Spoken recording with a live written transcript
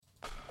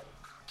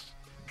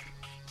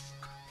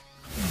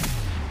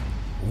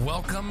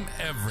Welcome,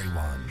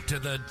 everyone, to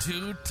the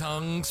Two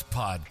Tongues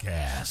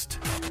Podcast.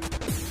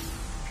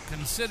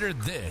 Consider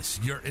this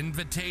your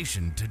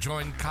invitation to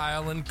join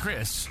Kyle and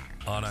Chris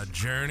on a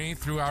journey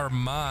through our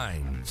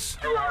minds.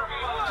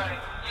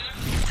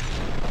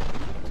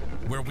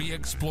 Where we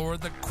explore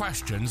the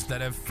questions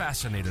that have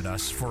fascinated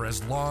us for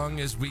as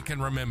long as we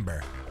can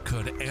remember.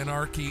 Could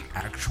anarchy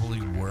actually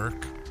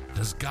work?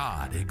 Does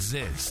God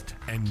exist?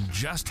 And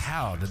just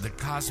how did the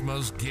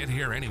cosmos get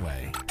here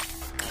anyway?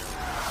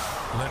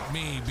 Let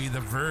me be the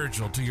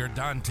Virgil to your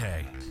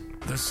Dante,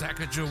 the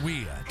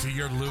Sacagawea to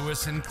your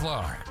Lewis and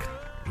Clark.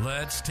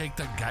 Let's take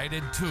the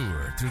guided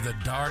tour through the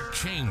dark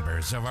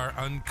chambers of our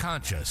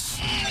unconscious,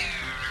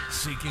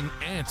 seeking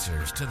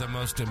answers to the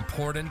most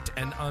important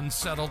and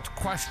unsettled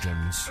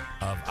questions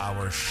of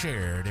our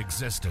shared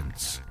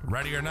existence.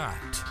 Ready or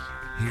not,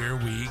 here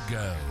we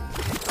go.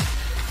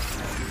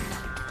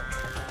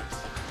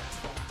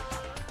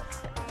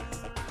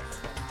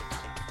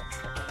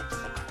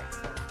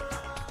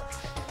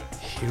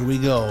 Here we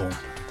go.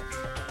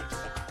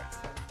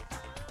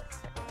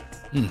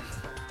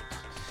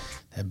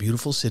 That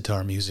beautiful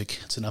sitar music.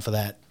 It's enough of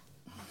that.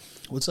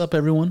 What's up,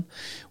 everyone?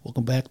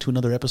 Welcome back to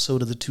another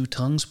episode of the Two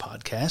Tongues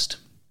Podcast.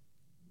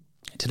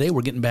 Today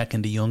we're getting back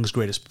into Jung's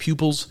greatest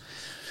pupils.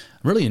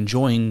 I'm really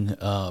enjoying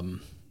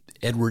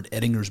Edward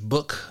Edinger's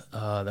book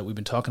that we've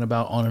been talking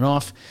about on and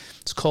off.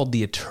 It's called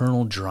The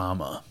Eternal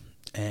Drama.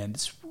 And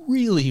it's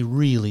really,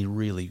 really,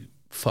 really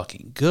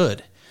fucking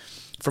good.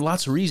 For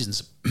lots of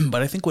reasons,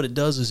 but I think what it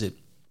does is it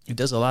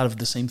does a lot of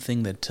the same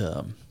thing that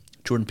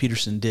Jordan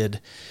Peterson did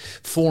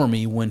for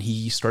me when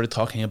he started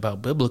talking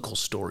about biblical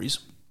stories.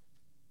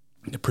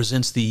 It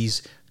presents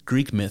these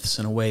Greek myths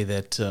in a way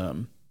that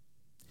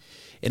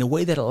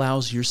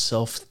allows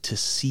yourself to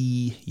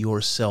see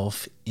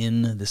yourself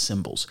in the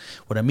symbols.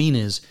 What I mean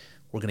is,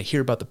 we're going to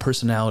hear about the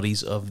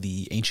personalities of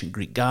the ancient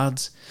Greek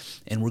gods,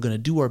 and we're going to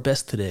do our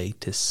best today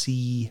to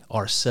see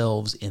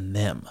ourselves in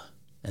them.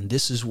 And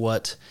this is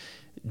what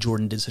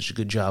Jordan did such a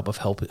good job of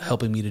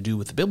helping me to do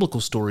with the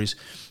biblical stories,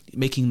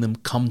 making them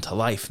come to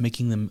life,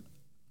 making them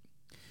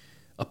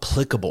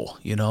applicable,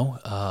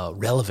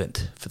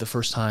 relevant for the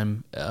first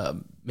time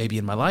maybe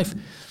in my life.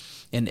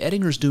 And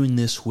Edinger's doing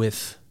this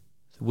with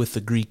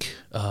the Greek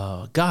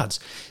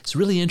gods. It's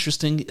really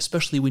interesting,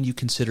 especially when you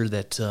consider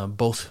that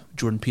both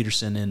Jordan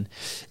Peterson and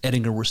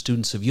Edinger were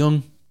students of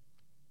Jung,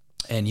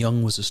 and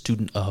Jung was a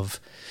student of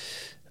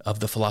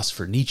the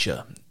philosopher Nietzsche.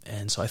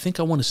 And so I think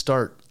I want to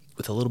start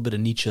with a little bit of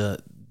Nietzsche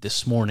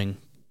this morning.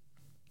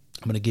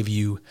 I'm going to give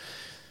you...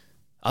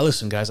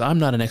 listen, guys, I'm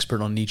not an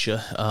expert on Nietzsche.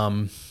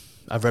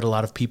 I've read a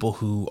lot of people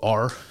who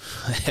are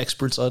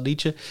experts on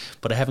Nietzsche,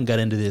 but I haven't got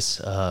into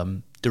this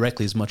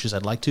directly as much as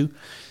I'd like to.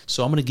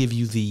 So I'm going to give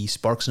you the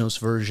SparksNotes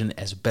version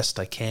as best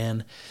I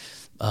can.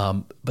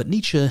 But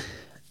Nietzsche,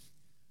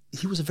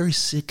 he was a very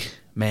sick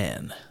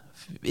man,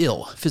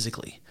 ill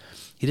physically.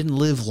 He didn't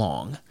live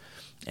long,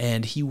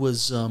 and he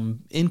was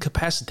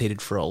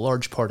incapacitated for a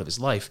large part of his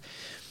life.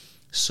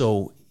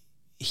 So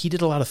he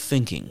did a lot of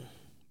thinking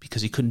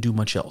because he couldn't do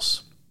much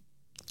else.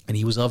 And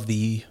he was of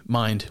the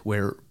mind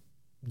where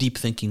deep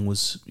thinking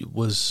was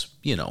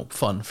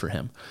fun for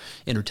him,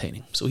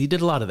 entertaining. So he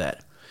did a lot of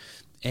that.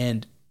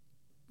 And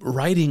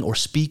writing or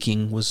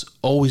speaking was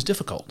always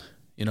difficult,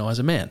 as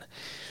a man.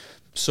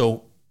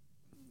 So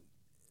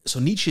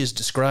Nietzsche is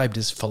described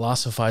as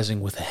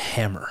philosophizing with a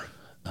hammer,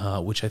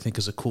 which I think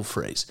is a cool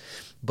phrase.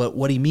 But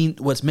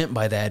what's meant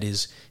by that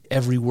is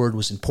every word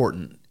was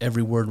important.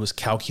 Every word was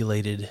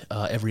calculated.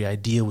 Every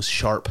idea was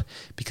sharp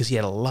because he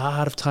had a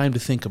lot of time to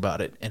think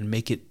about it and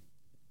make it,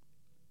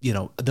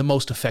 the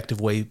most effective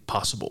way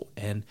possible.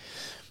 And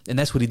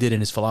that's what he did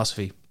in his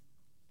philosophy.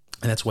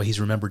 And that's why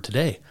he's remembered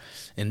today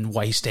and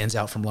why he stands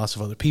out from lots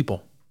of other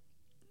people.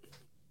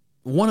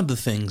 One of the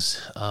things,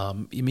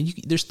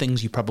 there's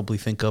things you probably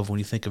think of when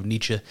you think of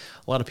Nietzsche. A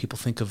lot of people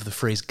think of the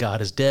phrase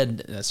God is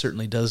dead. That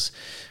certainly does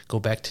go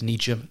back to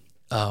Nietzsche.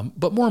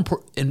 But more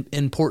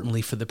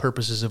importantly, for the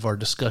purposes of our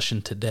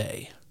discussion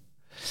today,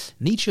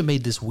 Nietzsche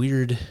made this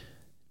weird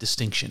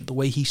distinction, the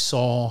way he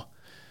saw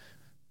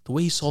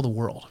the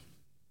world,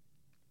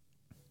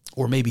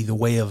 or maybe the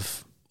way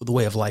of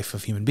life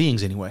of human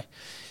beings anyway,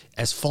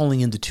 as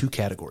falling into two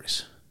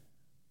categories.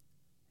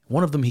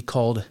 One of them he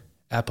called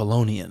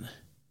Apollonian.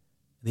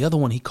 The other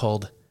one he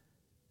called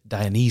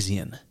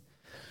Dionysian.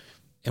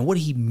 And what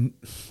he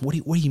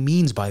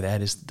means by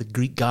that is the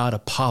Greek god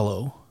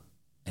Apollo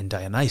and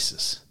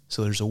Dionysus.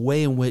 So there's a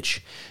way in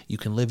which you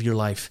can live your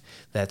life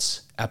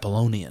that's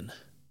Apollonian,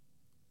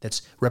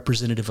 that's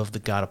representative of the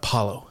god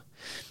Apollo.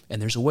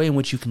 And there's a way in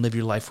which you can live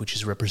your life which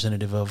is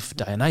representative of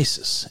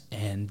Dionysus.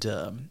 And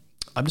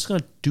I'm just going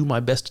to do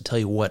my best to tell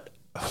you what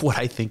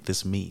I think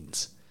this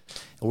means.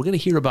 And we're going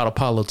to hear about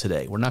Apollo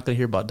today. We're not going to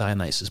hear about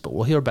Dionysus, but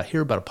we'll hear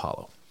about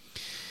Apollo.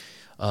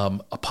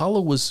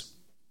 Apollo was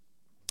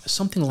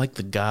something like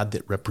the god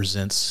that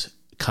represents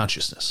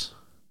consciousness.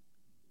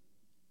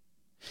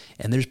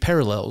 And there's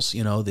parallels,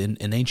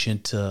 in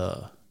ancient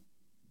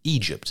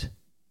Egypt, it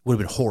would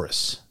have been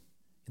Horus,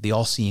 the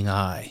all-seeing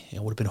eye.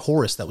 It would have been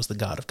Horus that was the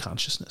god of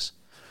consciousness.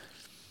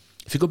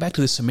 If you go back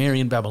to the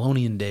Sumerian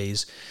Babylonian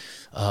days,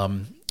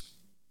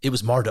 it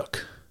was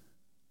Marduk.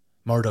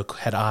 Marduk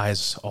had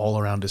eyes all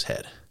around his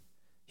head.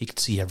 He could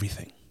see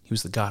everything. He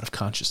was the god of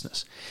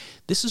consciousness.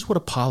 This is what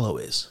Apollo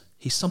is.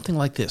 He's something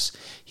like this.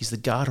 He's the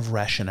god of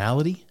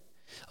rationality,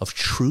 of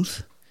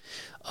truth,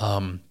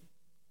 and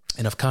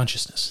of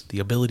consciousness. The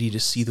ability to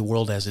see the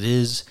world as it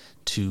is,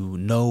 to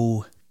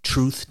know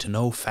truth, to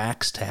know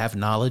facts, to have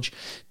knowledge,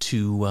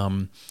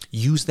 to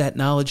use that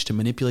knowledge to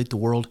manipulate the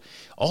world.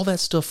 All that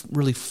stuff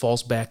really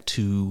falls back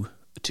to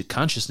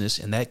consciousness,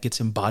 and that gets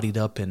embodied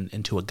up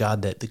into a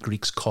god that the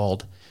Greeks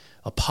called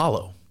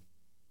Apollo.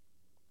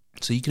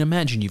 So you can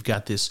imagine you've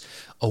got this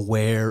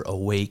aware,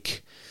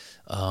 awake,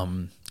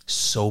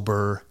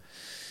 sober,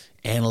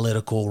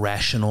 analytical,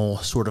 rational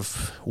sort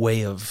of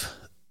way of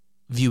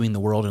viewing the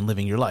world and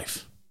living your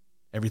life.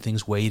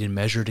 Everything's weighed and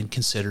measured and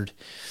considered,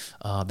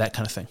 that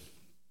kind of thing.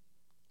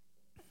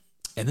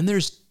 And then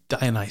there's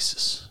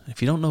Dionysus.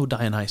 If you don't know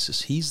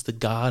Dionysus, he's the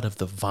god of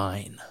the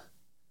vine,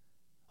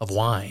 of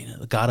wine,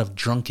 the god of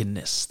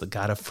drunkenness, the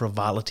god of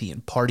frivolity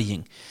and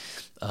partying.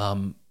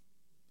 And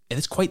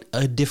it's quite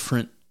a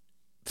different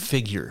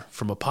figure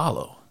from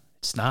Apollo.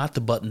 It's not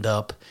the buttoned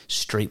up,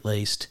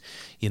 straight-laced,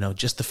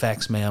 just the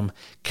facts, ma'am,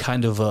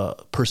 kind of a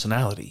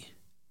personality.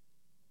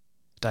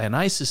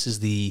 Dionysus is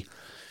the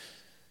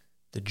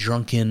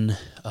drunken,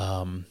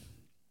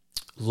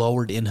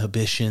 lowered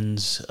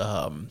inhibitions,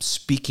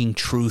 speaking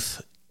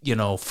truth,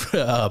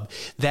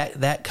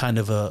 that kind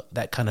of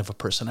a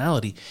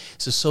personality.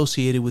 It's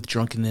associated with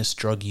drunkenness,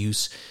 drug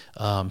use,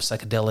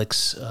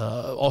 psychedelics,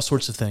 all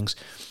sorts of things.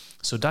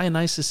 So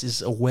Dionysus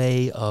is a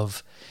way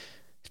of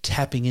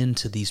tapping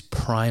into these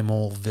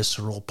primal,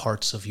 visceral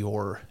parts of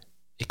your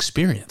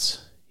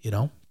experience,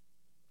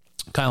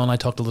 Kyle and I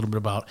talked a little bit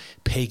about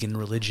pagan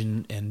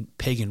religion and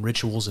pagan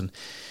rituals, and,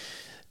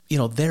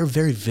 they're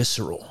very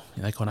visceral.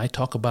 Like when I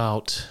talk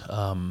about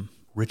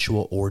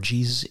ritual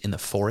orgies in the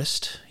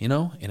forest, in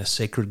a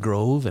sacred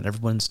grove, and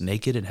everyone's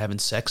naked and having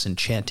sex and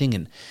chanting,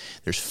 and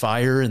there's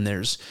fire and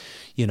there's,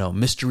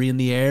 mystery in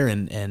the air,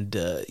 and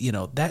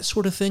that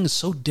sort of thing is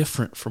so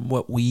different from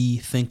what we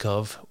think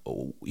of,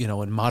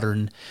 in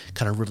modern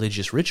kind of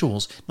religious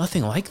rituals.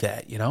 Nothing like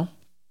that,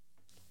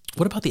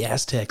 What about the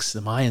Aztecs,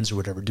 the Mayans or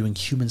whatever, doing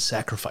human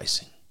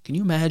sacrificing? Can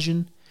you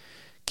imagine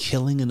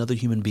killing another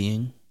human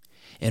being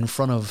in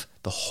front of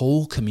the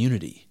whole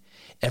community?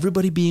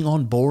 Everybody being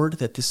on board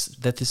that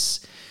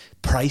this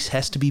price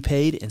has to be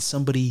paid, and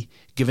somebody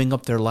giving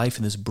up their life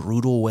in this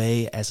brutal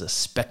way as a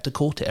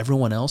spectacle to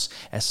everyone else,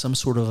 as some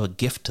sort of a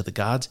gift to the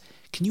gods.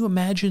 Can you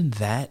imagine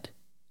that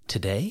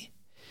today?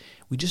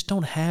 We just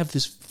don't have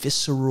this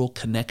visceral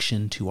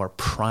connection to our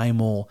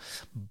primal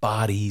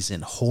bodies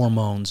and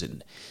hormones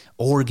and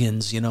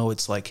organs.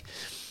 It's like,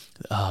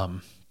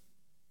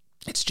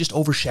 it's just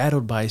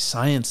overshadowed by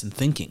science and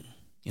thinking.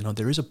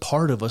 There is a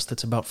part of us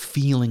that's about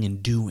feeling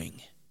and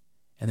doing,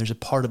 and there's a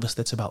part of us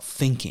that's about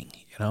thinking,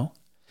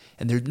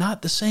 and they're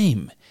not the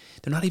same.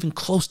 They're not even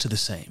close to the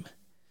same.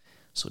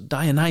 So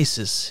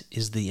Dionysus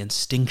is the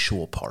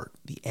instinctual part,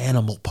 the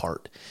animal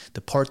part,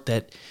 the part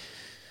that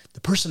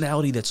the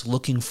personality that's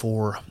looking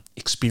for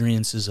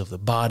experiences of the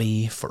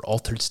body, for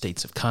altered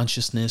states of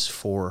consciousness,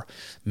 for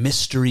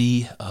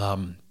mystery,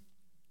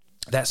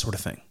 that sort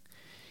of thing.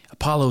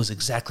 Apollo is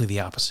exactly the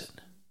opposite.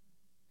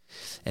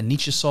 And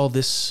Nietzsche saw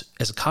this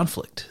as a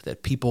conflict,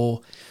 that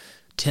people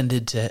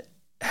tended to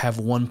have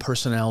one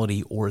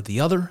personality or the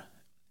other,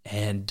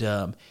 and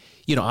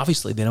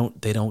obviously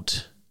they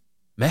don't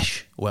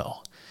mesh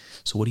well.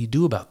 So what do you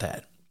do about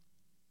that?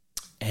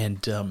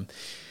 And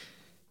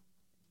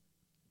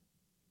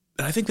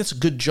I think that's a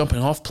good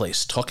jumping off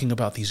place, talking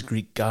about these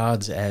Greek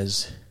gods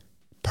as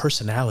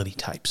personality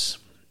types.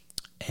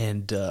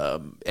 And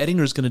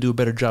Edinger is going to do a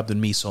better job than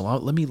me, so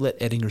let me let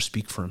Edinger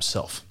speak for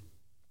himself.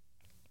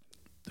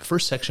 The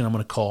first section I'm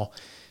going to call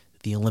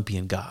the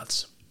Olympian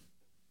gods.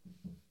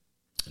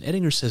 And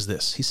Edinger says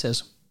this. He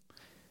says,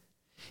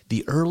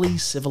 "The early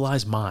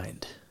civilized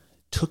mind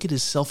took it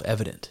as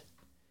self-evident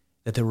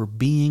that there were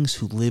beings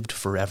who lived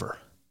forever.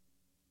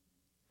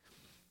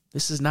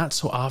 This is not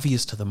so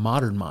obvious to the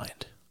modern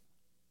mind.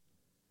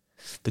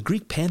 The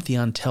Greek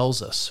pantheon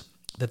tells us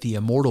that the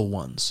immortal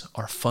ones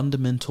are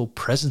fundamental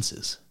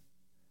presences.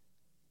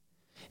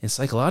 In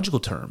psychological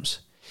terms,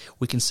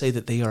 we can say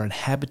that they are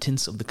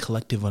inhabitants of the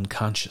collective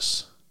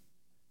unconscious.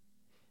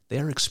 They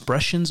are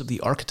expressions of the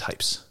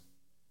archetypes,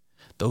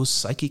 those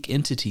psychic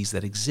entities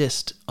that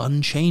exist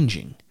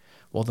unchanging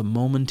while the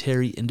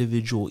momentary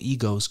individual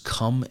egos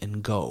come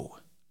and go."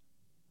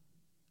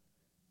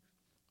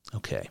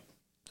 Okay,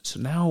 so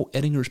now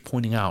Edinger is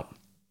pointing out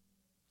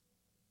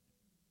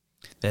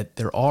that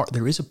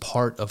there is a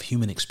part of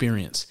human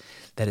experience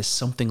that is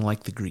something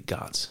like the Greek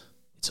gods.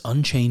 It's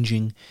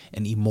unchanging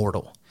and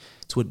immortal.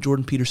 It's what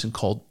Jordan Peterson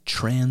called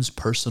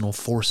transpersonal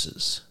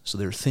forces. So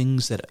there are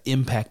things that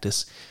impact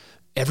us,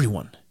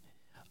 everyone,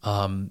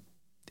 and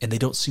they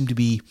don't seem to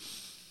be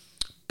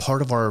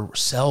part of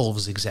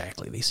ourselves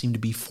exactly. They seem to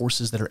be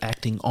forces that are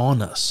acting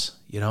on us,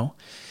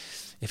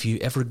 If you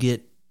ever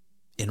get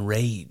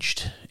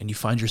enraged and you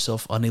find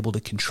yourself unable to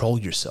control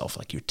yourself,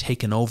 like you're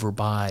taken over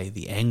by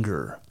the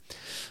anger.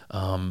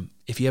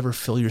 If you ever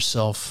feel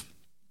yourself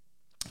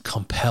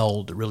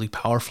compelled really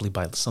powerfully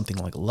by something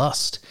like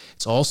lust,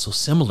 it's also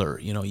similar.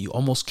 You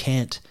almost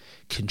can't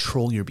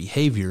control your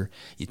behavior.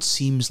 It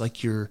seems like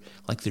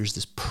there's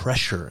this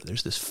pressure,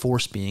 there's this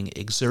force being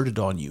exerted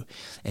on you,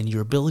 and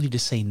your ability to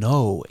say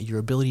no, your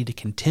ability to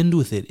contend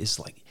with it is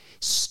like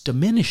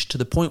diminished to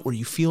the point where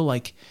you feel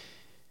like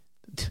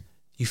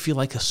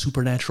a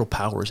supernatural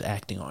power is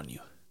acting on you.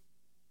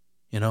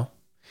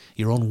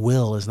 Your own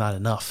will is not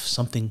enough.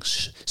 Something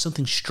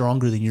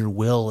stronger than your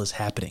will is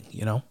happening.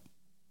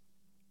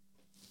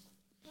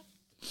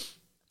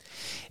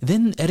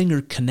 Then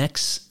Edinger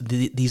connects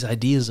these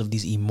ideas of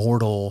these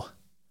immortal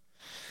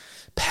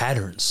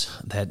patterns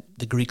that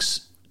the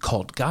Greeks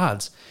called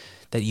gods,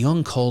 that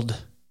Jung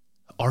called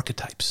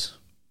archetypes.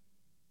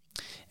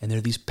 And there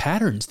are these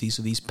patterns. These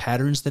are these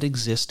patterns that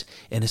exist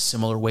in a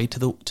similar way to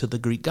the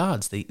Greek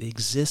gods. They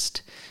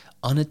exist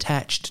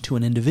unattached to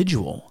an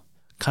individual,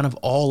 kind of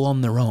all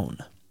on their own.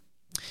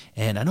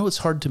 And I know it's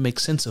hard to make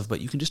sense of, but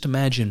you can just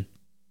imagine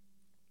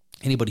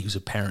anybody who's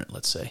a parent,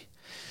 let's say.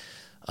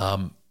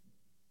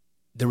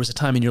 There was a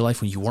time in your life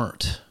when you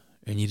weren't,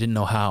 and you didn't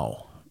know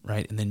how,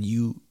 right? And then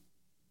you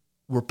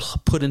were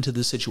put into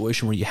this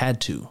situation where you had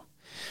to.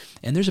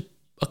 And there's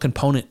a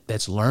component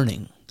that's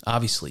learning.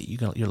 Obviously,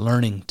 you're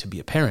learning to be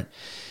a parent.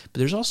 But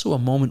there's also a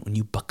moment when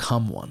you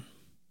become one.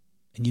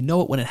 And you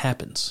know it when it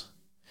happens.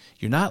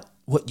 You're not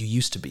what you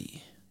used to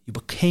be. You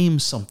became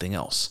something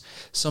else.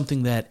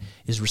 Something that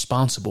is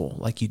responsible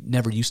like you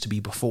never used to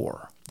be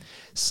before.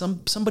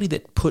 Somebody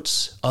that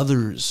puts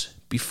others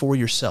before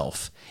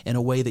yourself in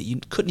a way that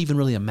you couldn't even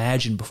really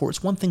imagine before.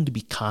 It's one thing to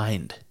be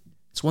kind.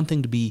 It's one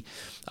thing to be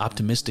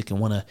optimistic and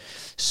want to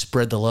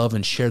spread the love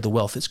and share the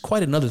wealth. It's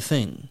quite another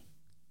thing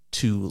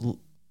to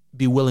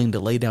be willing to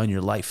lay down your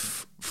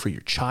life for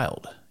your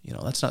child.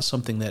 That's not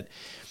something that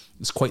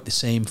is quite the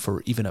same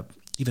for even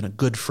a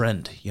good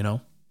friend,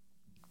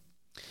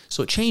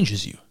 So it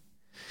changes you.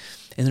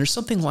 And there's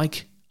something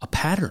like a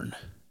pattern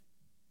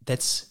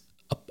that's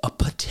a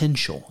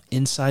potential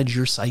inside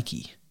your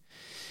psyche.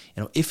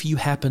 If you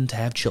happen to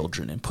have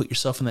children and put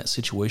yourself in that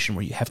situation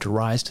where you have to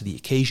rise to the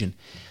occasion,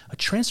 a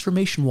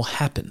transformation will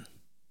happen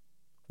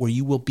where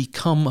you will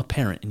become a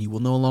parent and you will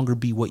no longer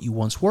be what you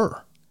once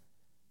were.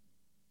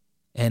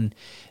 And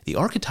the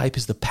archetype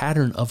is the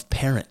pattern of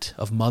parent,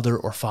 of mother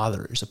or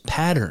father. There's a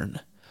pattern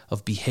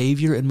of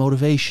behavior and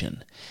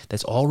motivation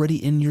that's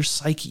already in your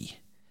psyche,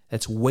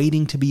 that's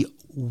waiting to be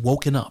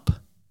woken up.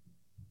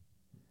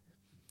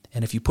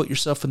 And if you put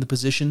yourself in the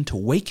position to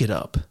wake it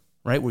up,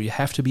 right, where you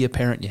have to be a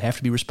parent, you have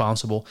to be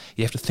responsible,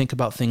 you have to think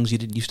about things you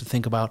didn't used to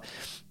think about,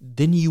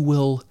 then you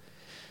will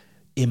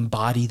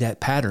embody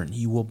that pattern.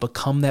 You will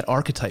become that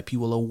archetype. You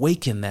will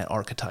awaken that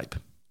archetype.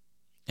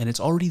 And it's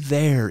already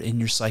there in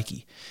your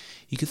psyche.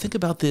 You can think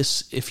about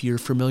this if you're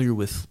familiar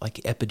with like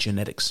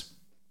epigenetics.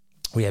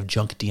 We have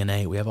junk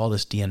DNA. We have all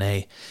this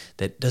DNA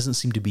that doesn't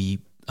seem to be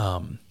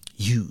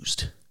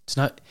used.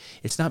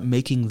 It's not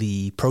making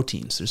the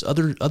proteins. There's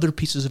other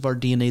pieces of our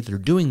DNA that are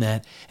doing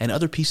that, and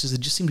other pieces that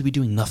just seem to be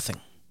doing nothing.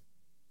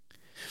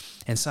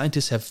 And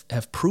scientists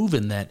have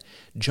proven that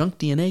junk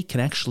DNA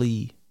can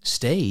actually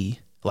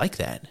stay like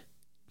that,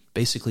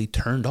 basically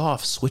turned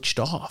off, switched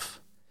off,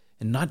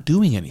 and not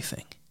doing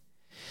anything.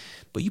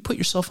 But you put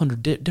yourself under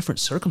different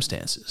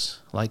circumstances,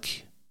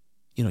 like,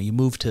 you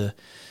move to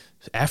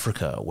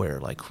Africa where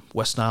like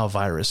West Nile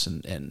virus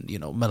and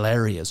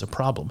malaria is a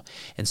problem,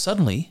 and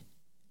suddenly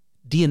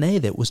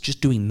DNA that was just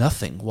doing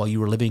nothing while you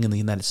were living in the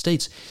United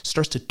States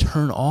starts to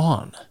turn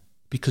on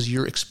because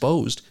you're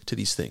exposed to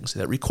these things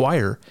that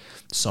require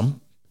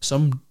some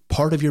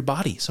part of your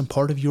body, some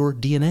part of your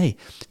DNA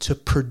to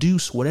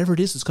produce whatever it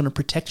is that's going to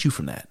protect you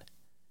from that.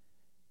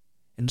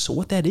 And so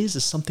what that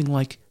is something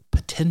like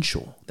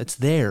potential that's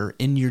there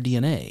in your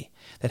DNA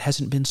that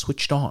hasn't been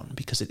switched on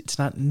because it's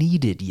not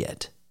needed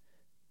yet.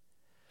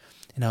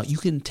 Now, you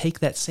can take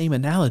that same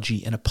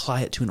analogy and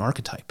apply it to an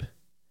archetype.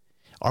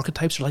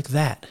 Archetypes are like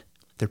that.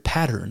 They're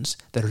patterns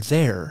that are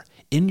there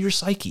in your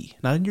psyche,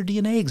 not in your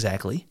DNA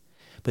exactly,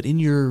 but in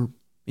your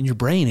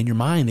brain, in your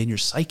mind, in your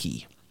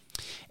psyche.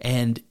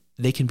 And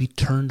they can be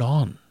turned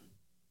on.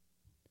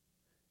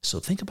 So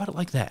think about it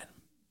like that.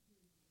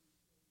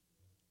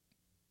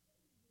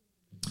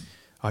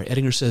 All right,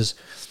 Edinger says,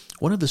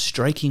 one of the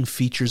striking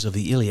features of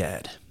the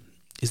Iliad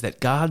is that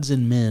gods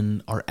and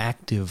men are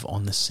active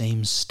on the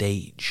same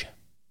stage.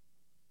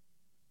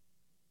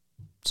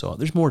 So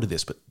there's more to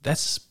this, but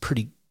that's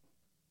pretty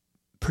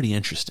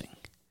interesting.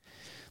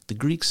 The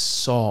Greeks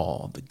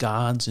saw the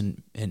gods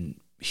and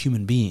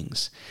human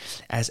beings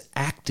as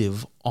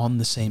active on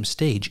the same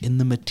stage in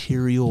the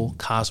material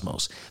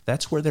cosmos.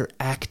 That's where they're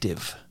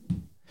active.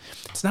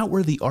 It's not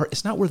where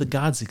the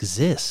gods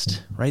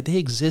exist, right? They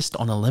exist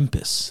on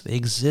Olympus. They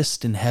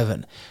exist in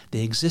heaven.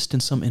 They exist in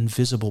some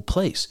invisible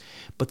place,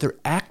 but they're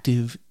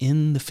active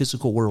in the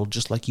physical world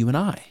just like you and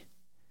I.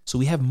 So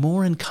we have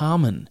more in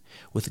common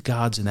with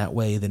gods in that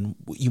way than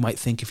you might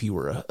think if you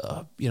were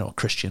a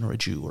Christian or a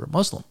Jew or a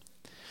Muslim.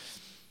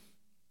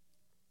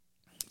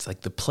 It's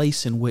like the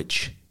place in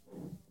which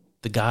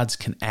the gods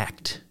can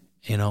act,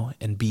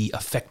 and be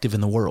effective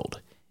in the world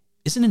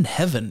isn't in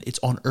heaven, it's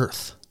on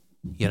earth,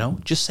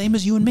 just same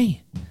as you and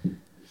me.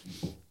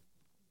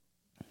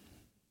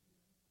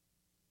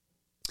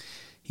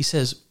 He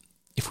says,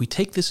 if we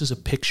take this as a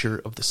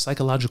picture of the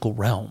psychological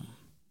realm,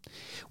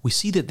 we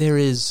see that there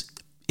is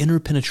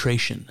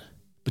interpenetration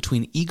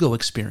between ego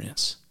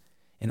experience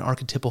and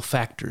archetypal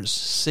factors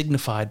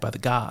signified by the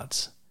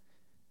gods.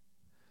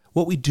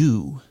 What we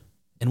do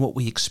and what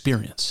we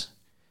experience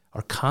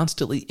are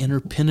constantly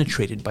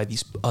interpenetrated by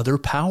these other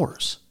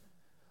powers.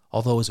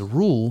 Although as a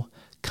rule,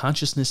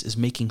 consciousness is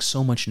making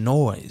so much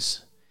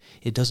noise,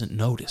 it doesn't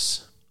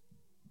notice.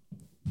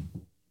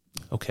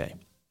 Okay,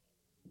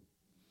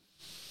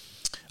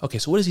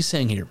 so what is he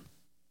saying here?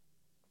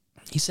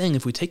 He's saying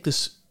if we take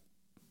this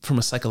from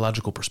a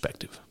psychological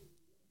perspective,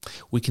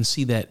 we can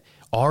see that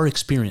our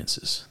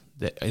experiences,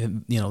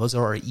 those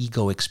are our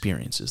ego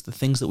experiences, the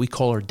things that we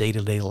call our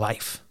day-to-day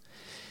life,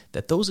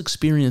 that those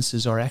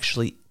experiences are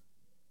actually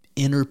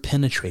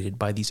interpenetrated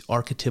by these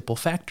archetypal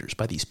factors,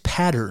 by these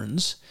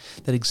patterns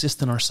that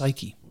exist in our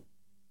psyche.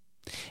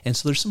 And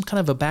so there's some kind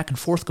of a back and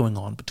forth going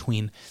on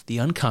between the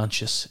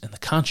unconscious and the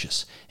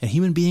conscious. And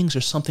human beings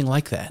are something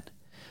like that,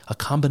 a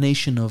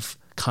combination of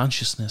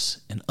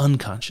consciousness and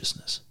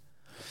unconsciousness.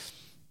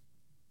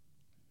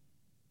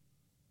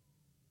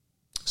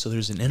 So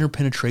there's an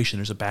interpenetration,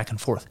 there's a back and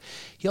forth.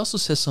 He also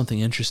says something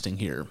interesting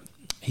here.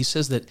 He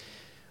says that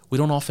we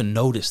don't often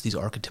notice these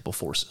archetypal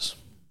forces.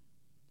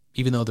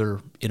 Even though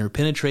they're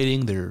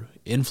interpenetrating, they're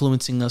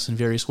influencing us in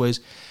various ways,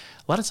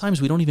 a lot of times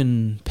we don't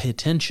even pay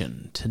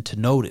attention to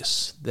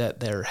notice that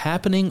they're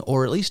happening,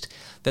 or at least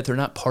that they're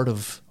not part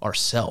of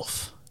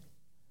ourself.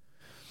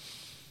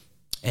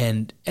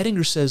 And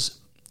Edinger says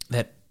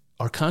that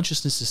our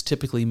consciousness is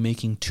typically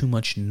making too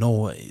much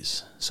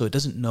noise, so it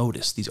doesn't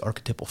notice these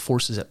archetypal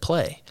forces at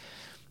play.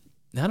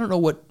 Now, I don't know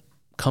what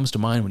comes to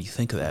mind when you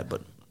think of that,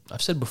 but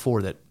I've said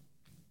before that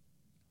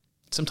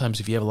sometimes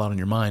if you have a lot on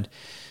your mind,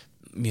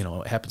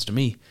 it happens to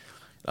me,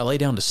 I lay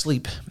down to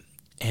sleep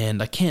and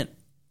I can't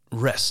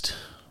rest.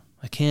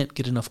 I can't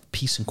get enough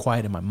peace and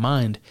quiet in my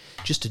mind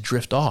just to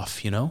drift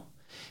off,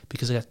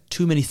 because I got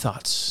too many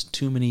thoughts,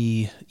 too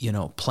many,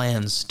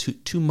 plans,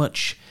 too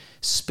much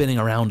spinning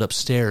around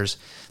upstairs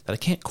that I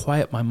can't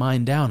quiet my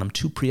mind down. I'm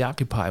too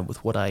preoccupied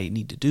with what I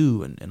need to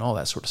do and all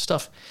that sort of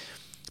stuff.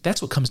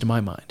 That's what comes to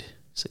my mind.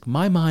 It's like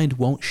my mind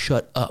won't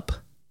shut up.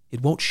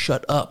 It won't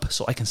shut up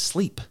so I can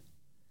sleep.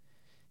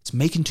 It's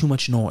making too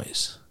much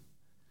noise.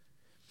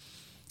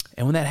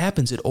 And when that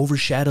happens, it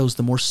overshadows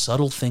the more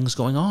subtle things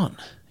going on,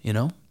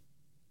 And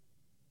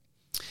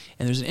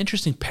there's an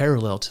interesting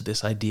parallel to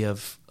this idea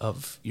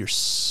of your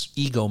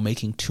ego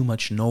making too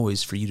much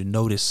noise for you to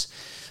notice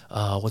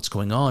what's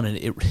going on. And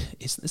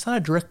it's not a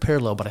direct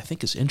parallel, but I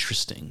think it's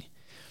interesting.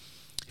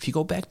 If you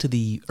go back to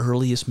the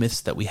earliest myths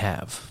that we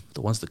have,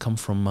 the ones that come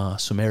from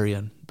Sumeria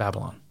and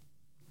Babylon,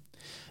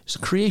 there's a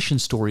creation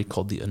story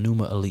called the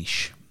Enuma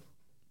Elish.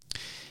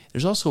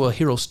 There's also a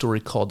hero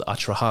story called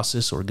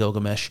Atrahasis or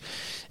Gilgamesh.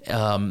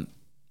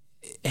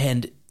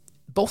 And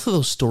both of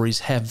those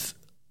stories have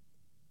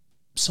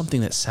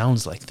something that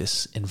sounds like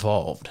this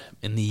involved.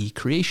 In the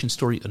creation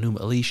story, Enuma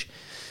Elish,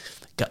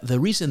 the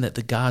reason that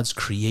the gods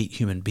create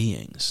human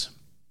beings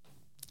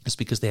is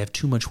because they have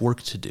too much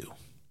work to do.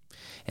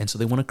 And so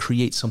they want to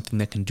create something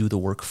that can do the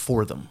work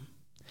for them.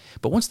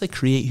 But once they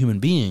create human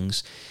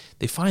beings,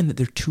 they find that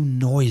they're too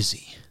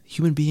noisy.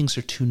 Human beings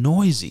are too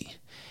noisy.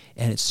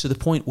 And it's to the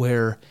point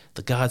where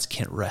the gods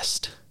can't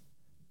rest.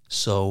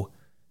 So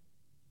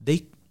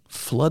they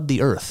flood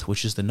the earth,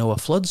 which is the Noah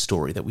flood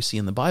story that we see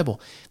in the Bible.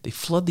 They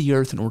flood the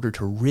earth in order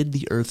to rid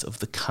the earth of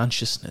the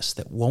consciousness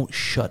that won't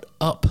shut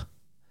up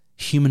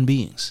human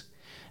beings.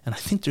 And I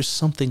think there's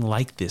something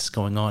like this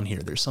going on here.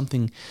 There's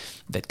something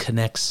that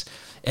connects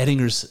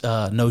Edinger's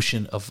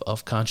notion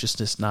of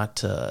consciousness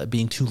not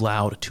being too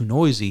loud, too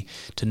noisy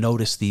to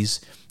notice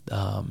these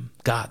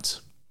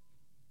gods.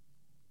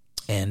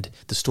 And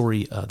the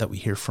story that we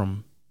hear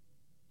from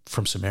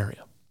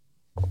Sumeria.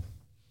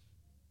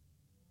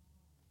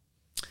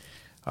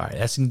 All right,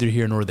 that's neither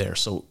here nor there.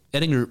 So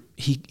Edinger,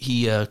 he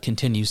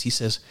continues, he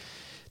says,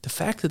 the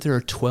fact that there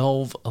are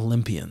 12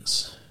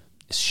 Olympians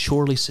is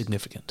surely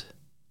significant.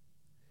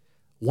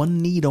 One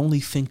need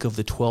only think of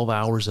the 12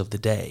 hours of the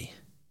day,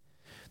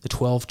 the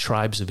 12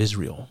 tribes of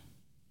Israel,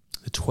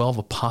 the 12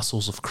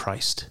 apostles of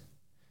Christ,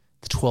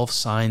 the 12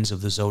 signs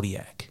of the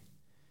zodiac,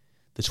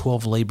 the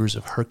 12 labors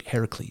of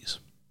Heracles.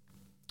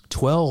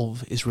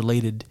 12 is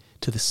related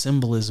to the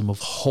symbolism of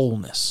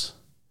wholeness.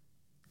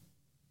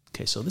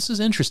 Okay, so this is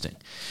interesting.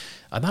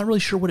 I'm not really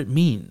sure what it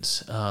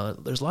means.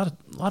 There's a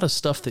lot of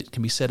stuff that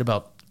can be said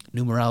about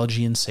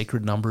numerology and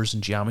sacred numbers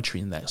and geometry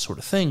and that sort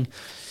of thing.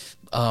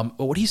 But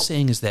what he's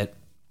saying is that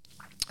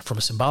from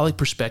a symbolic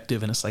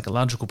perspective and a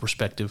psychological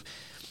perspective,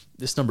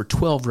 this number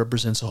 12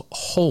 represents a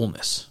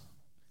wholeness.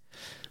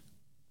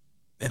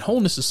 And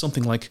wholeness is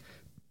something like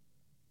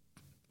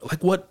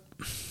what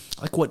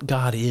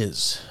God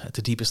is at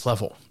the deepest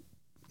level.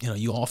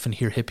 You often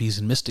hear hippies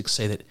and mystics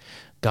say that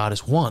God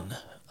is one.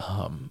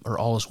 or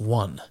all is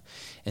one.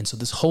 And so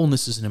this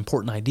wholeness is an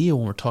important idea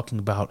when we're talking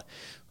about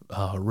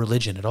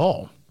religion at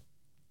all.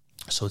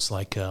 So it's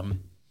like,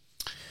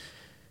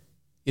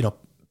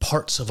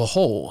 parts of a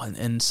whole,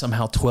 and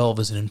somehow 12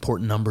 is an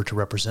important number to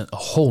represent a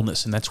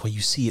wholeness, and that's why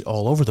you see it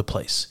all over the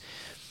place.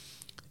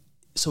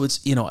 So it's,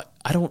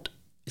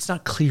 it's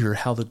not clear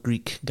how the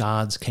Greek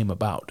gods came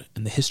about,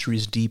 and the history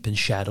is deep and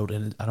shadowed,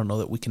 and I don't know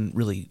that we can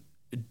really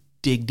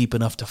dig deep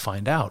enough to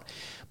find out.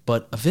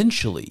 But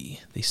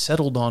eventually, they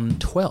settled on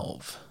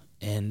 12,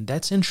 and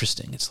that's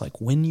interesting. It's like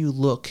when you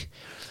look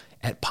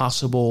at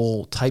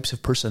possible types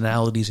of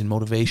personalities and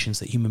motivations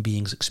that human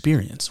beings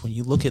experience, when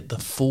you look at the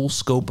full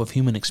scope of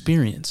human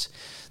experience,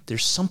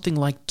 there's something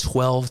like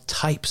 12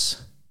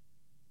 types,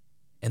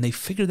 and they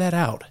figured that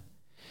out.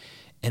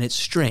 And it's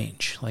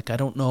strange. Like, I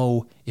don't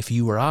know if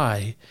you or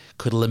I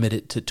could limit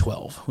it to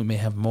 12. We may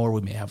have more,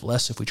 we may have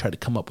less if we try to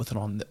come up with it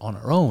on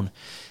our own.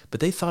 But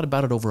they thought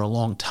about it over a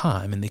long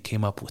time, and they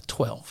came up with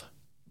 12.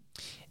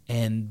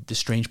 And the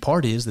strange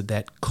part is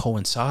that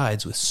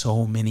coincides with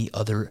so many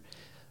other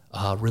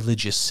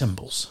religious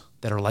symbols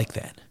that are like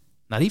that.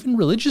 Not even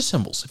religious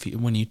symbols.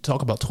 When you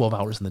talk about 12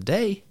 hours in the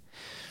day,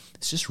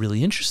 it's just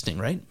really interesting,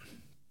 right?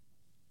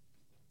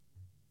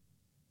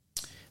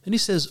 Then he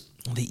says,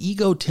 the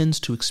ego tends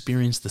to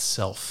experience the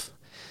self,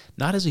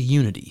 not as a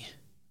unity,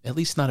 at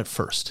least not at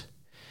first,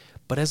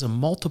 but as a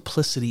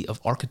multiplicity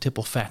of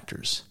archetypal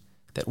factors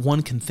that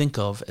one can think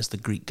of as the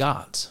Greek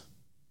gods.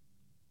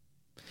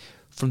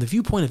 From the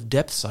viewpoint of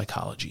depth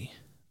psychology,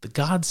 the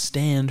gods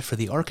stand for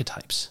the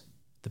archetypes,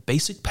 the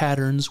basic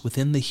patterns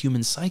within the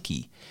human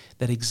psyche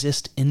that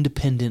exist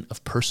independent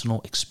of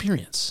personal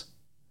experience.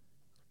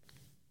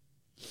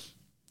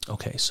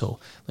 Okay, so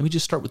let me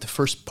just start with the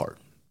first part.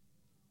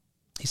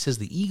 He says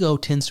the ego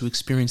tends to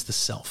experience the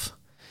self.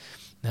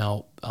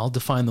 Now, I'll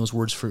define those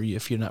words for you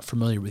if you're not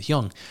familiar with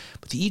Jung,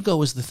 but the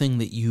ego is the thing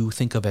that you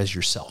think of as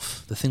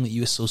yourself, the thing that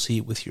you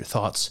associate with your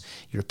thoughts,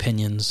 your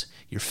opinions,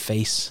 your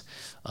face,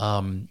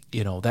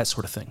 that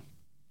sort of thing,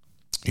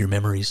 your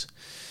memories.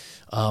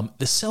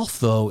 The self,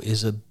 though,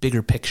 is a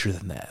bigger picture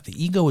than that.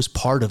 The ego is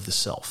part of the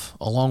self,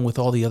 along with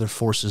all the other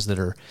forces that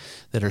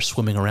are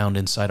swimming around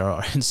inside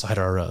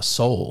our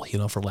soul,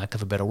 for lack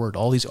of a better word.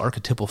 All these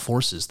archetypal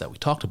forces that we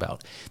talked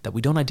about that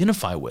we don't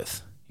identify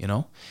with.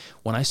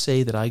 When I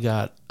say that I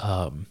got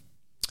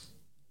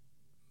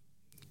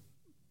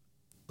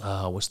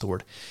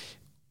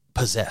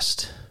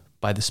possessed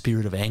by the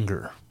spirit of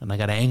anger, and I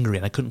got angry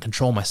and I couldn't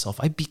control myself,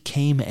 I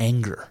became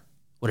anger,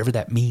 whatever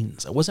that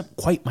means. I wasn't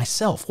quite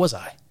myself, was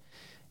I?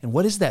 And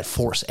what is that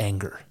force,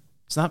 anger?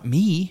 It's not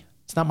me.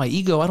 It's not my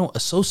ego. I don't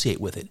associate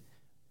with it.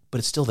 But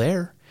it's still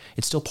there.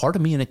 It's still part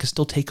of me, and it can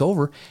still take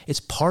over. It's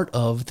part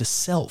of the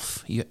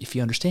self, if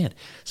you understand.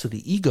 So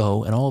the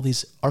ego and all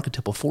these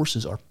archetypal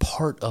forces are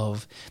part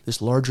of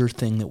this larger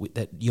thing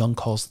that Jung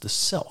calls the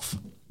self.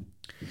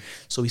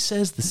 So he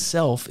says the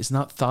self is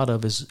not thought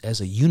of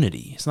as a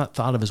unity. It's not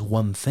thought of as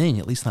one thing,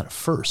 at least not at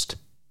first.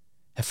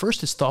 At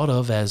first it's thought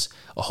of as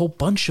a whole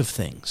bunch of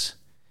things.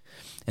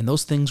 And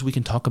those things we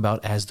can talk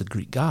about as the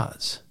Greek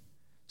gods.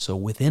 So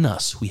within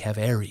us, we have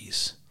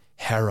Ares,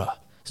 Hera,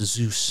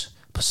 Zeus,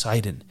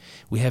 Poseidon.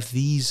 We have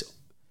these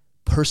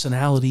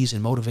personalities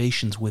and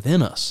motivations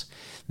within us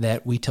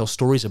that we tell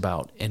stories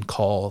about and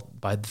call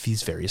by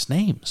these various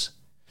names.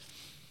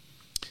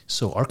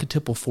 So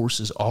archetypal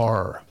forces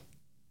are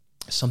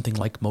something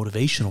like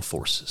motivational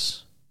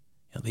forces.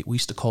 We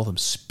used to call them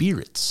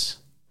spirits.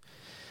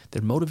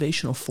 They're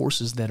motivational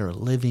forces that are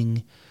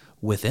living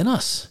within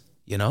us,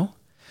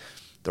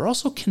 They're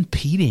also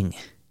competing.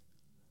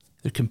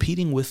 They're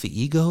competing with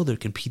the ego. They're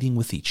competing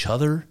with each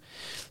other.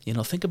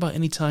 Think about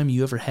any time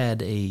you ever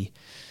had a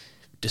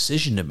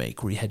decision to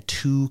make where you had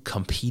two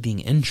competing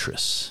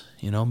interests.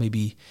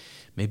 Maybe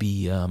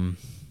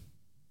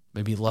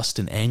lust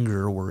and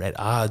anger were at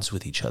odds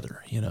with each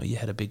other. You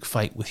had a big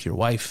fight with your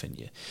wife,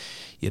 and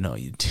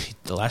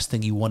the last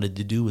thing you wanted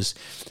to do was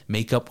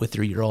make up with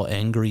her. You're all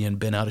angry and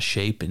bent out of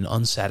shape and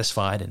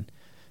unsatisfied, and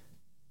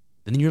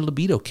then your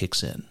libido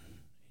kicks in.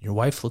 Your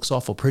wife looks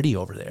awful pretty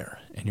over there,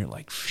 and you're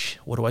like,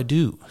 what do I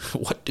do?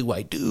 What do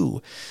I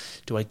do?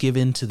 Do I give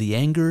in to the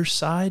anger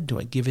side? Do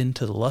I give in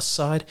to the lust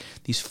side?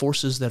 These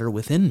forces that are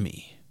within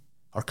me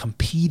are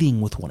competing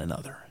with one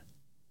another,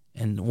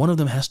 and one of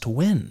them has to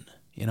win,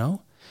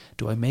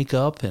 Do I make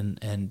up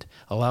and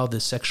allow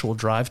this sexual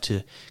drive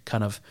to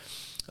kind of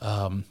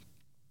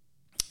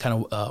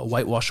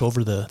whitewash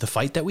over the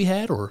fight that we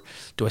had, or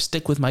do I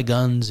stick with my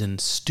guns and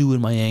stew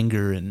in my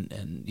anger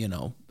and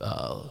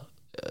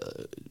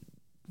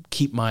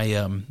keep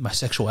my my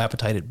sexual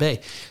appetite at bay?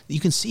 You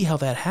can see how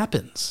that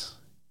happens.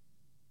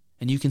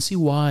 And you can see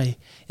why,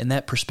 in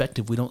that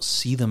perspective, we don't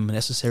see them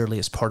necessarily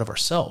as part of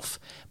ourself,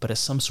 but as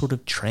some sort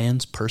of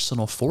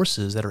transpersonal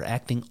forces that are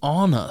acting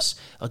on us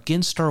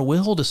against our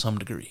will to some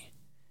degree.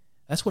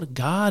 That's what a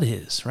god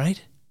is,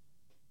 right?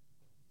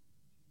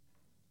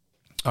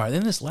 All right,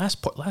 then this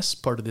last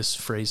part of this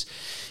phrase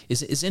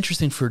is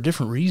interesting for a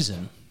different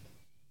reason.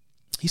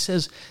 He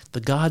says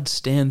the gods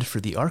stand for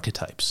the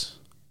archetypes,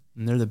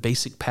 And they're the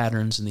basic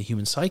patterns in the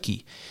human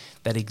psyche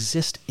that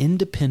exist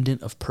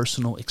independent of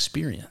personal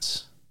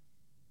experience.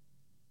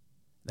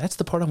 That's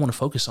the part I want to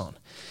focus on,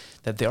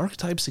 that the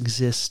archetypes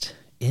exist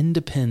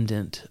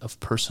independent of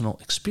personal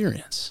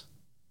experience.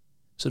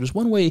 So there's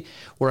one way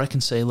where I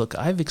can say, look,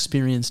 I've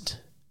experienced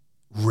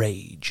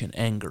rage and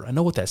anger. I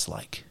know what that's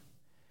like.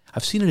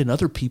 I've seen it in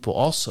other people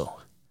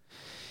also.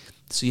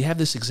 So you have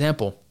this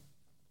example.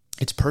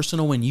 It's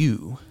personal in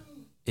you.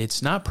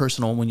 It's not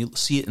personal when you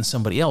see it in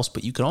somebody else,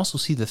 but you can also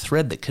see the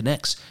thread that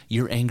connects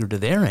your anger to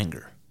their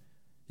anger.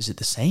 Is it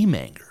the same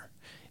anger?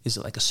 Is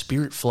it like a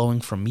spirit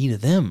flowing from me to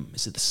them?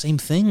 Is it the same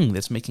thing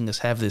that's making us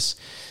have this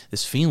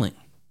feeling?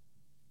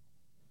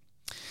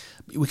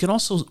 We can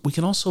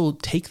also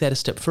take that a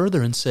step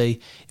further and say,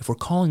 if we're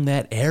calling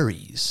that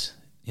Ares,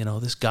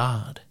 this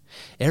God,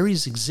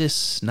 Ares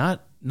exists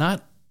not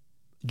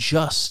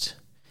just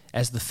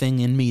as the thing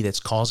in me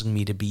that's causing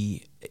me to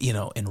be,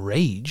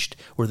 enraged,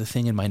 or the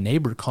thing in my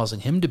neighbor causing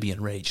him to be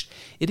enraged.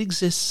 It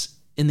exists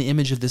in the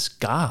image of this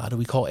God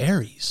we call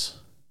Ares.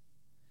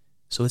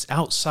 So it's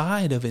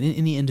outside of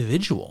any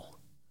individual.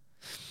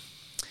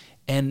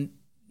 And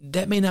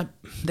that may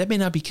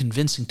not be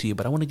convincing to you,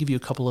 but I want to give you a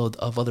couple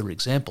of other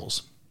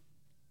examples.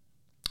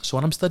 So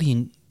when I'm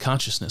studying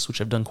consciousness,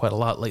 which I've done quite a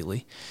lot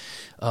lately,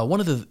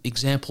 one of the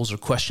examples or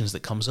questions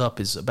that comes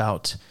up is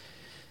about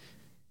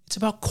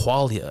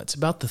qualia. It's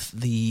about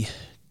the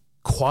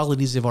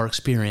qualities of our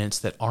experience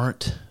that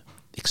aren't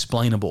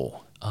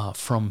explainable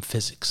from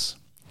physics.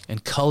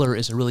 And color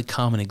is a really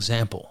common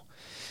example.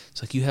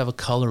 It's like you have a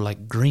color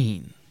like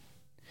green,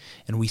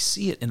 and we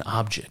see it in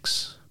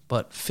objects,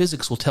 but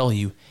physics will tell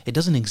you it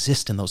doesn't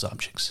exist in those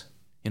objects.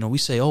 We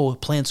say, a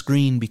plant's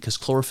green because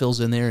chlorophyll's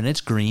in there and it's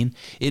green.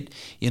 It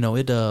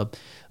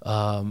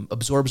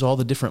absorbs all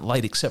the different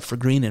light except for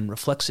green and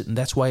reflects it, and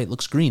that's why it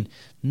looks green.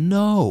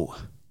 No.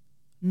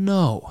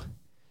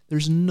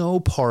 There's no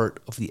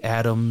part of the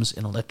atoms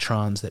and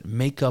electrons that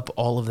make up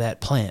all of that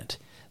plant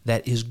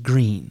that is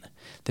green.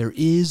 There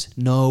is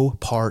no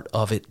part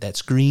of it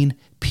that's green,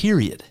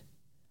 period.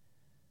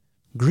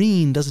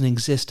 Green doesn't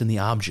exist in the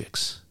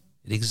objects.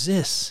 It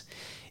exists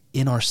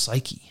in our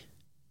psyche.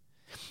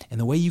 And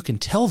the way you can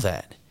tell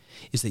that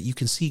is that you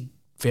can see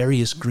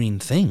various green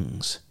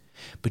things,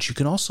 but you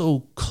can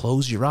also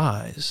close your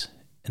eyes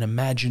and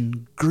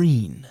imagine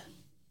green.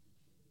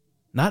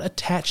 Not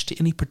attached to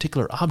any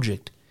particular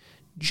object,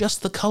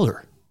 just the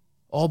color,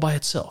 all by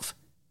itself.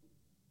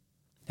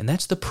 And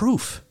that's the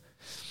proof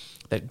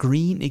that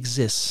green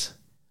exists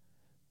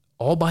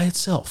all by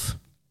itself.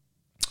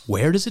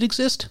 Where does it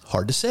exist?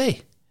 Hard to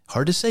say.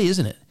 Hard to say,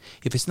 isn't it?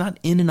 If it's not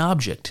in an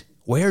object,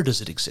 where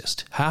does it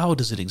exist? How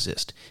does it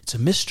exist? It's a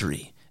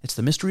mystery. It's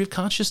the mystery of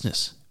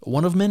consciousness,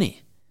 one of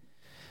many.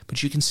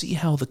 But you can see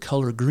how the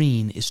color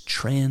green is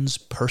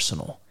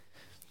transpersonal.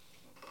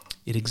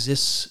 It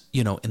exists,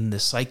 in the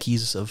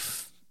psyches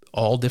of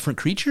all different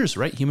creatures,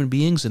 right? Human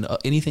beings and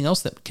anything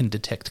else that can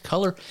detect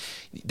color.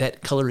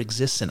 That color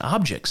exists in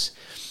objects.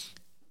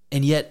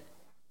 And yet,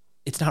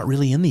 it's not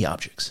really in the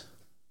objects.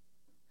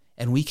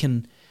 And we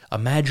can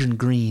imagine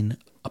green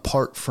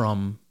apart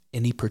from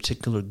any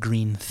particular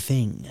green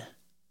thing.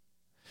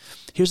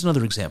 Here's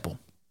another example.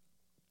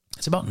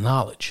 It's about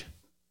knowledge.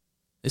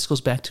 This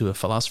goes back to a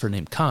philosopher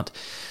named Kant.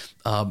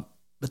 But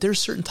there are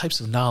certain types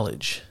of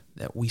knowledge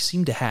that we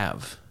seem to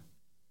have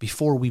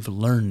before we've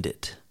learned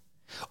it,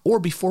 or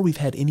before we've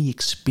had any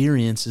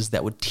experiences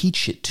that would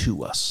teach it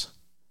to us.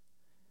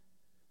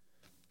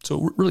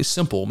 So really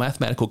simple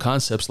mathematical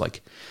concepts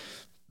like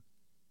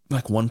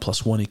 1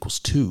 + 1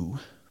 = 2,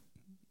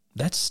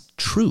 that's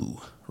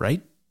true,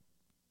 right?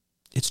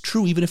 It's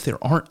true even if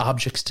there aren't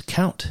objects to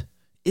count,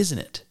 isn't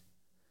it?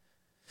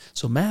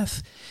 So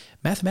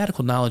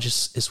mathematical knowledge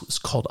is what's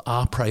called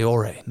a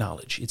priori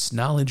knowledge. It's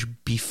knowledge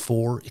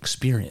before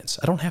experience.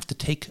 I don't have to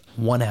take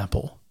one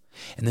apple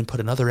and then put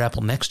another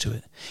apple next to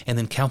it and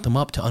then count them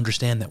up to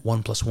understand that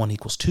 1 + 1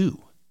 =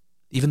 2.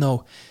 Even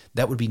though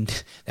that would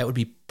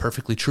be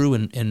perfectly true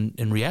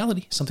in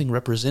reality, something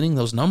representing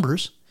those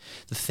numbers.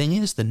 The thing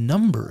is, the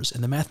numbers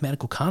and the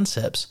mathematical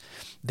concepts,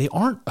 they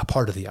aren't a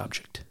part of the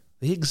object.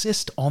 They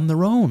exist on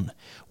their own,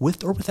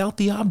 with or without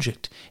the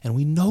object. And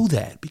we know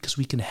that because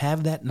we can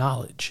have that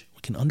knowledge.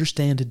 We can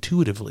understand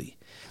intuitively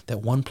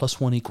that 1 +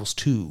 1 =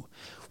 2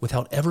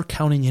 without ever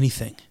counting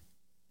anything.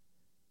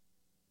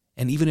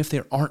 And even if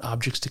there aren't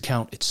objects to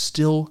count, it's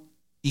still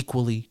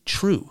equally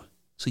true.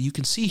 So you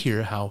can see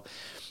here how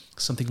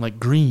something like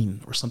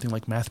green or something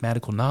like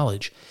mathematical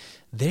knowledge,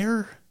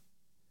 they're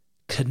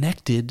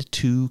connected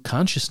to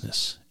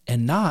consciousness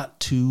and not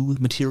to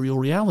material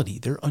reality.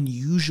 They're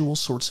unusual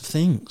sorts of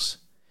things.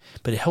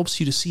 But it helps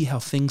you to see how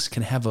things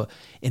can have an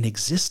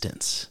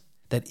existence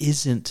that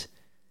isn't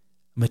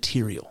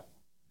material,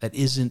 that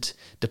isn't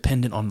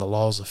dependent on the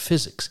laws of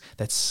physics.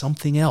 That's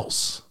something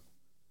else.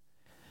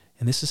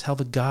 And this is how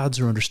the gods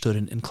are understood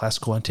in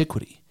classical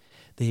antiquity.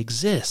 They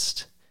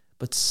exist,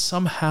 but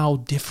somehow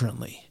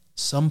differently,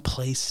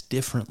 someplace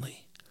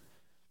differently.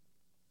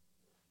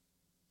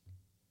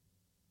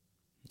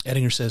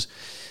 Edinger says,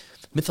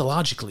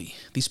 mythologically,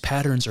 these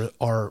patterns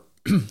are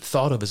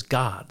thought of as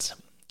gods,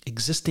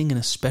 existing in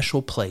a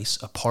special place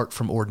apart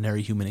from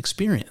ordinary human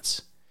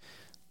experience.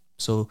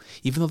 So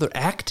even though they're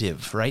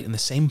active, right, in the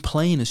same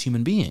plane as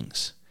human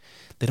beings,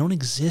 they don't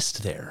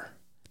exist there.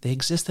 They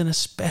exist in a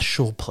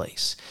special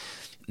place.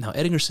 Now,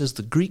 Edinger says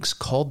the Greeks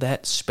called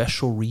that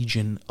special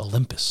region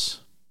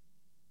Olympus.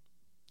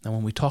 Now,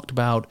 when we talked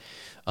about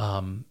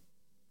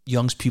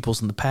Jung's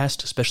pupils in the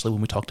past, especially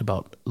when we talked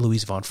about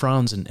Louise von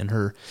Franz and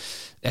her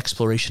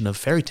exploration of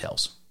fairy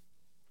tales,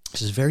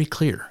 this is very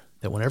clear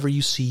that whenever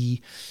you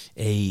see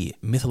a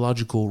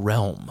mythological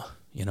realm,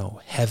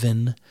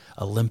 heaven,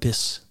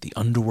 Olympus, the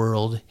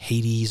underworld,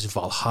 Hades,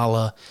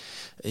 Valhalla,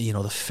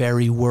 the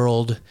fairy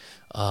world,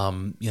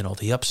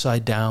 the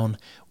upside down,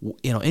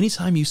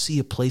 anytime you see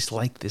a place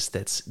like this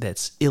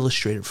that's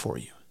illustrated for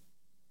you,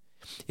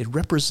 it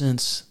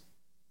represents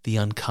the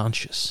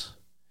unconscious.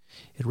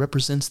 It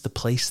represents the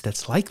place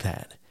that's like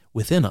that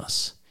within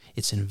us.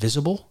 It's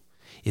invisible.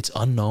 It's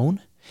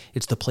unknown.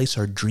 It's the place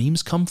our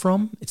dreams come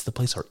from. It's the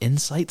place our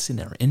insights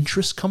and our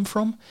interests come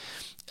from.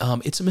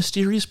 It's a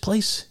mysterious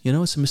place.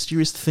 It's a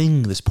mysterious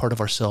thing, this part of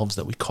ourselves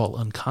that we call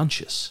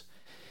unconscious.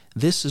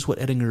 This is what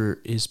Edinger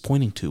is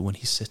pointing to when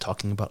he's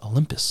talking about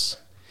Olympus.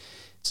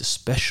 It's a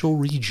special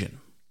region.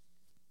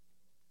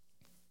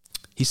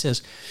 He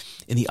says,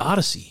 in the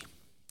Odyssey,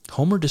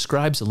 Homer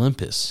describes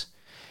Olympus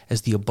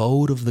as the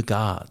abode of the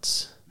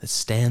gods that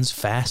stands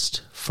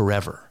fast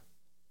forever.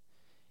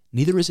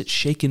 Neither is it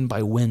shaken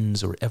by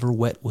winds or ever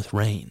wet with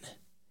rain,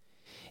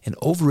 and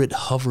over it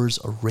hovers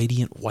a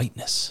radiant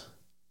whiteness.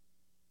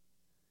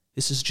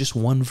 This is just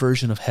one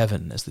version of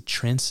heaven as the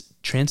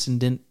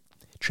transcendent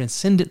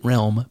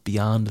realm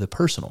beyond the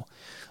personal.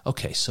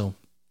 Okay, so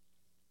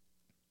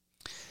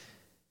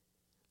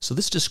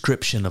this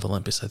description of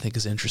Olympus, I think,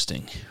 is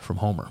interesting from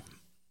Homer.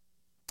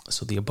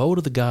 So the abode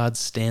of the gods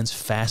stands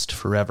fast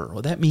forever.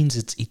 Well, that means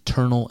it's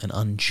eternal and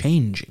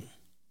unchanging.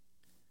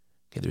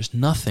 Okay, there's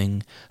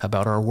nothing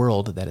about our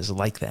world that is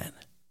like that.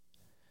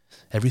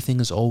 Everything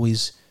is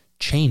always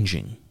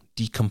changing,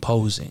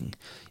 decomposing.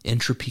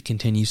 Entropy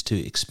continues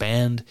to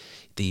expand.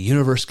 The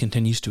universe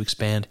continues to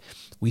expand.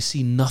 We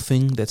see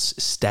nothing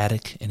that's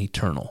static and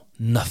eternal.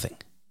 Nothing.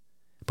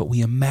 But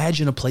we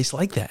imagine a place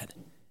like that.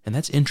 And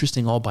that's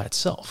interesting all by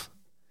itself.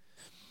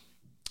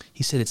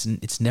 He said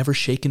it's never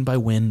shaken by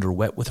wind or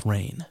wet with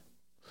rain,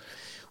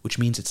 which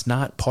means it's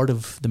not part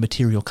of the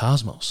material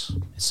cosmos.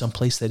 It's some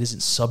place that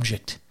isn't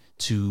subject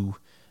to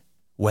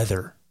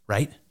weather,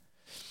 right?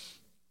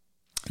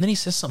 And then he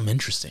says something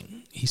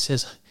interesting. He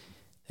says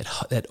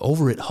that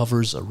over it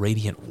hovers a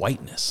radiant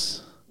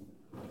whiteness.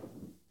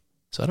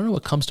 So I don't know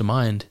what comes to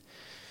mind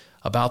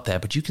about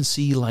that, but you can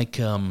see like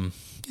a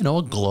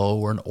glow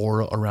or an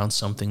aura around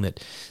something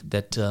that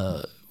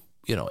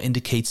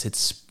indicates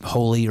it's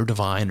holy or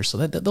divine, or so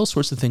that those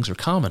sorts of things are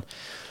common.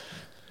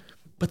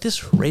 But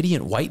this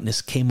radiant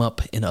whiteness came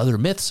up in other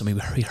myths. I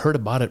mean, we heard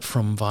about it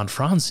from von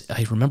Franz.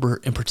 I remember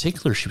in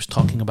particular she was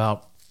talking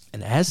about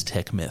an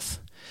Aztec myth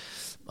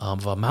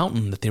of a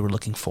mountain that they were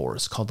looking for.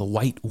 It's called the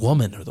White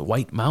Woman or the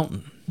White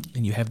Mountain,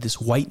 and you have this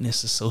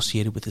whiteness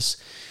associated with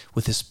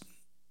this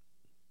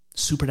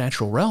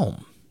supernatural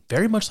realm,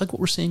 very much like what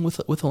we're seeing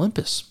with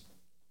Olympus.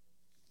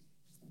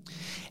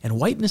 And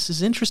whiteness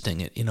is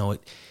interesting.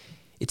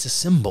 It's a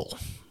symbol.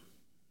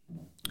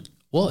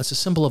 Well, it's a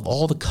symbol of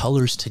all the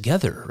colors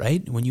together,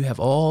 right? When you have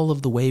all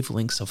of the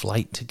wavelengths of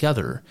light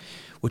together,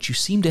 what you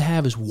seem to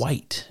have is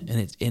white,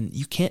 and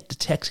you can't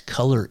detect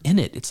color in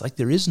it. It's like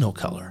there is no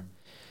color.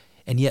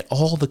 And yet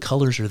all the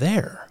colors are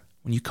there.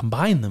 When you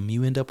combine them,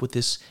 you end up with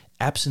this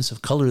absence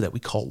of color that we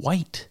call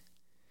white.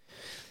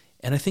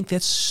 And I think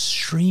that's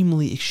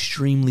extremely,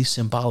 extremely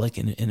symbolic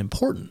and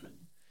important,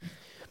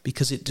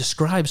 because it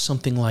describes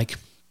something like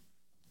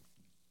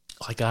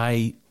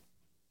I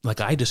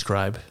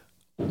describe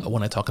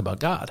when I talk about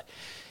God,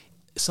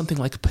 something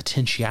like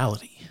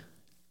potentiality,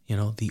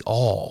 the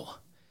all.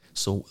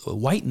 So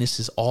whiteness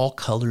is all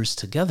colors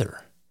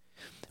together.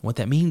 And what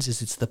that means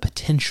is it's the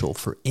potential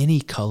for any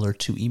color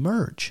to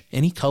emerge.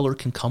 Any color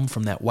can come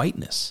from that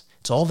whiteness.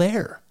 It's all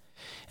there.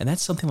 And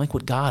that's something like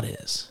what God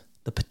is,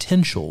 the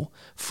potential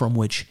from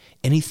which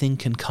anything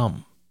can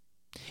come.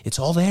 It's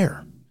all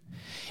there.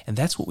 And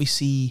that's what we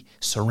see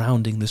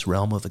surrounding this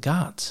realm of the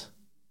gods.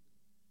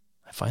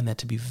 I find that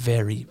to be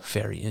very,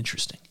 very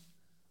interesting.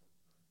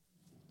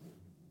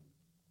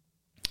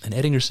 And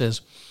Edinger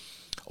says,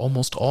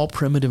 almost all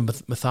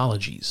primitive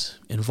mythologies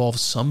involve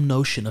some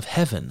notion of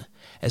heaven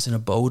as an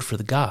abode for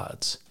the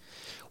gods,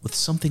 with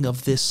something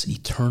of this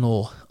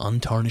eternal,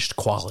 untarnished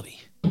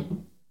quality.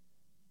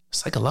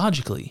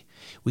 Psychologically,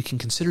 we can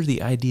consider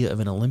the idea of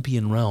an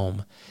Olympian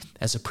realm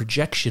as a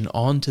projection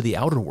onto the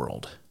outer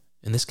world,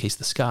 in this case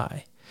the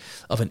sky,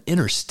 of an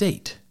inner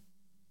state.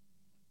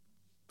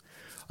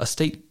 A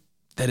state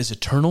that is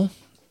eternal,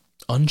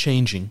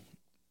 unchanging,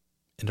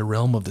 and a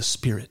realm of the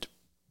spirit.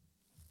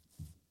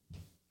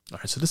 All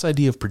right, so this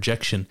idea of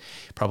projection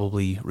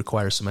probably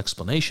requires some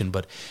explanation,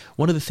 but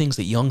one of the things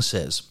that Jung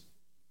says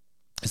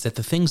is that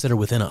the things that are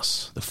within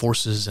us, the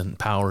forces and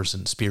powers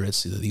and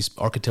spirits, these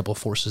archetypal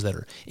forces that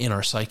are in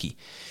our psyche,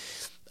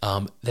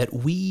 that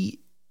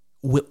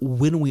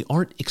when we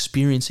aren't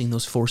experiencing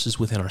those forces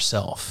within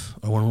ourselves,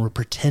 or when we're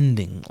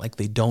pretending like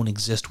they don't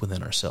exist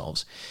within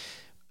ourselves,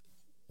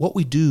 what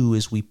we do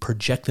is we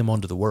project them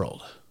onto the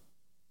world.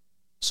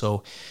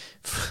 So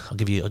I'll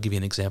give you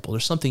an example.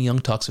 There's something Jung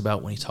talks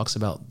about when he talks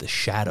about the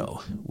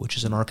shadow, which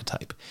is an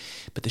archetype.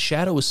 But the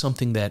shadow is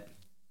something that,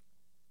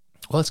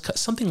 well, it's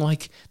something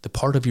like the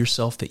part of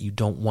yourself that you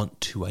don't want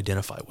to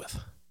identify with.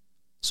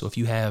 So if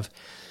you have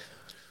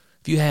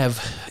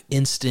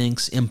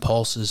instincts,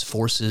 impulses,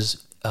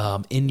 forces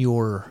in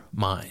your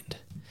mind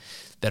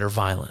that are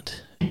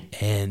violent,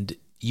 and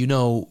you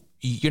know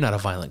you're not a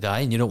violent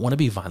guy and you don't want to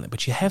be violent,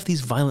 but you have these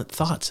violent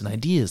thoughts and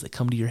ideas that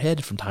come to your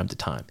head from time to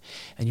time,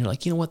 and you're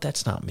like, you know what,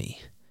 that's not me.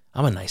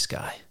 I'm a nice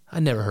guy. I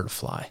never hurt a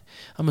fly.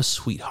 I'm a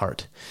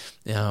sweetheart.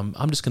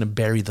 I'm just going to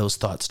bury those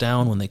thoughts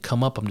down. When they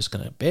come up, I'm just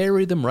going to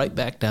bury them right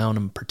back down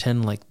and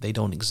pretend like they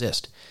don't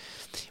exist.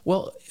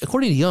 Well,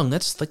 according to Jung,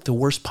 that's like the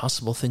worst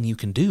possible thing you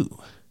can do.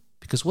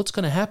 Because what's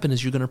going to happen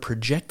is you're going to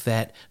project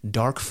that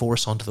dark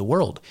force onto the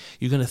world.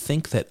 You're going to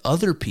think that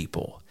other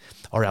people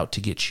are out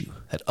to get you,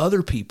 that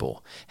other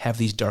people have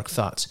these dark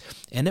thoughts.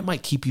 And it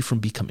might keep you from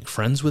becoming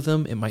friends with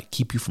them. It might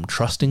keep you from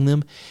trusting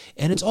them.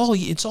 And it's all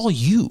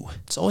you.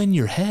 It's all in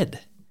your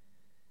head.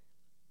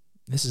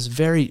 This is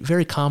very,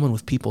 very common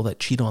with people that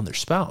cheat on their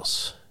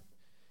spouse.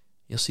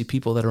 You'll see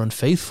people that are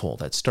unfaithful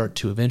that start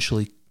to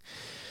eventually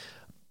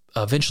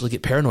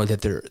get paranoid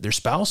that their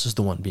spouse is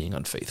the one being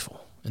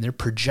unfaithful. And they're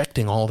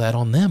projecting all that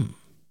on them.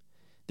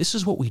 This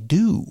is what we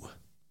do.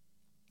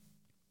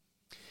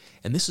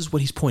 And this is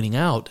what he's pointing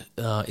out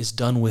is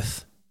done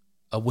with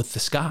the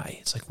sky.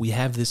 It's like we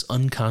have this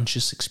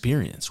unconscious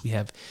experience. We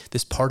have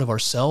this part of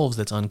ourselves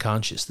that's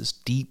unconscious, this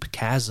deep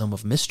chasm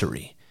of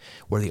mystery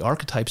where the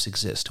archetypes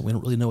exist and we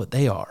don't really know what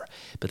they are,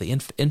 but they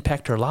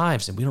impact our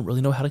lives and we don't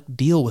really know how to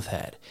deal with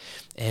that.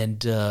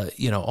 And,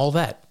 all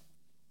that.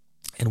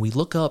 And we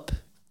look up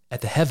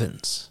at the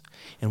heavens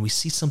and we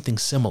see something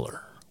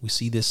similar. We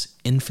see this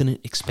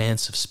infinite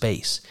expanse of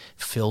space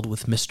filled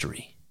with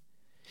mystery,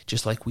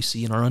 just like we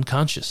see in our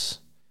unconscious,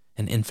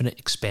 an infinite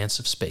expanse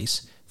of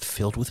space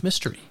filled with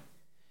mystery.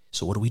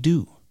 So what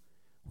do?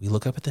 We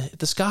look up at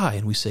the sky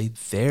and we say,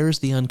 there's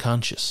the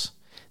unconscious.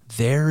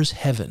 There's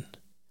heaven.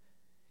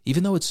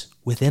 Even though it's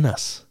within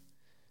us,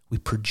 we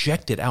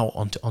project it out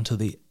onto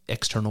the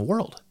external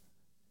world.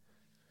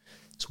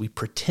 So we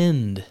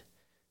pretend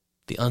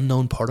the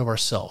unknown part of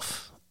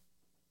ourself,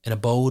 an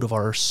abode of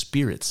our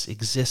spirits,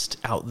 exists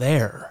out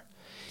there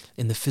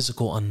in the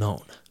physical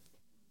unknown.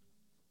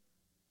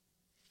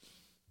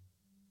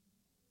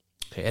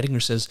 Okay,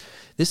 Edinger says,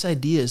 this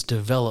idea is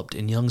developed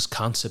in Jung's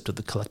concept of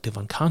the collective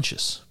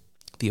unconscious,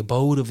 the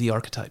abode of the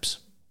archetypes.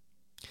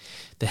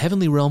 The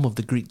heavenly realm of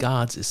the Greek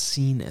gods is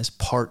seen as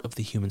part of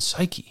the human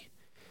psyche,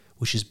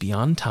 which is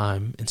beyond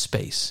time and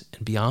space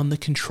and beyond the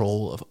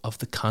control of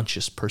the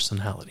conscious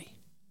personality.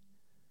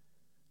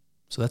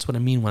 So that's what I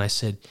mean when I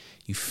said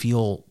you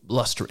feel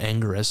lust or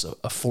anger as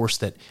a force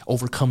that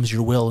overcomes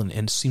your will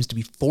and seems to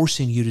be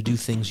forcing you to do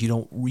things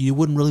you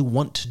wouldn't really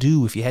want to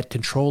do if you had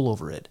control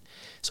over it.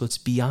 So it's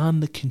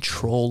beyond the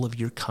control of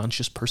your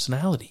conscious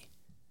personality.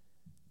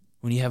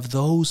 When you have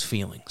those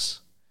feelings,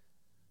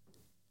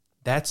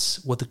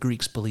 that's what the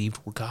Greeks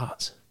believed were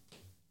gods.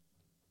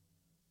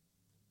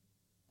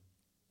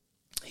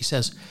 He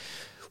says,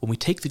 when we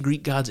take the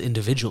Greek gods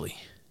individually,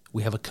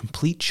 we have a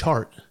complete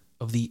chart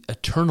of the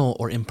eternal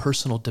or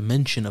impersonal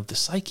dimension of the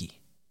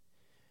psyche.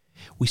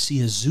 We see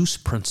a Zeus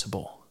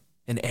principle,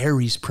 an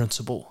Ares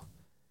principle,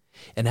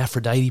 an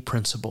Aphrodite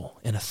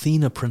principle, an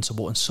Athena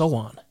principle, and so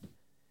on.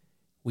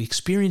 We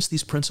experience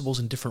these principles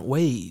in different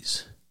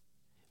ways.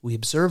 We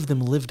observe them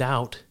lived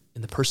out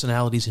in the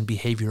personalities and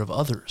behavior of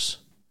others.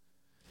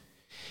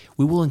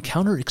 We will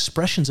encounter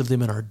expressions of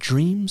them in our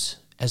dreams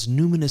as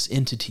numinous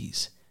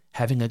entities,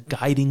 having a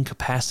guiding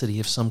capacity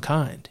of some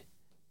kind.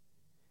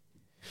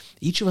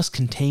 Each of us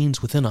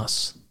contains within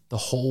us the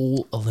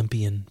whole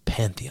Olympian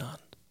pantheon.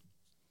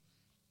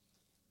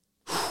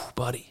 Whew,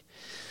 buddy.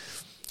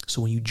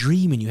 So when you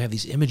dream and you have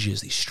these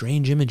images, these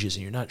strange images,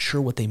 and you're not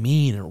sure what they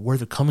mean or where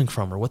they're coming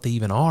from or what they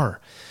even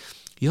are,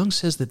 Jung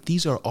says that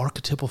these are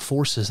archetypal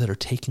forces that are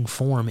taking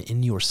form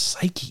in your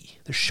psyche.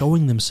 They're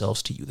showing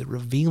themselves to you. They're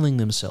revealing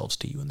themselves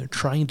to you, and they're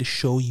trying to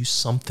show you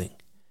something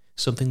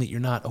that you're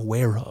not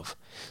aware of,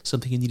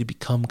 something you need to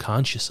become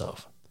conscious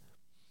of.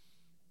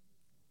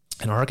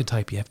 An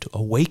archetype you have to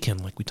awaken,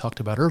 like we talked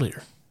about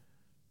earlier.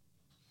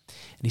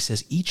 And he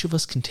says each of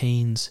us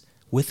contains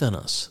within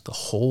us the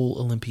whole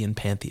Olympian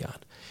pantheon,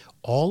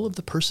 all of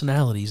the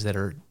personalities that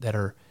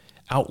are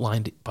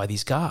outlined by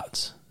these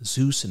gods,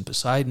 Zeus and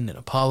Poseidon and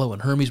Apollo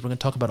and Hermes. We're going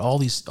to talk about all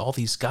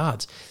these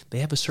gods. They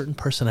have a certain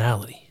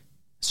personality,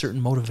 a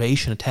certain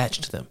motivation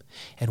attached to them,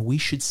 and we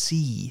should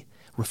see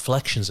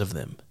reflections of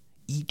them,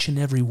 each and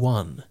every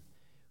one,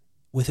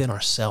 within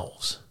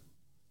ourselves.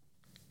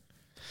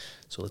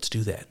 So let's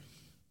do that.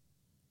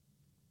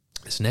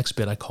 This next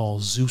bit I call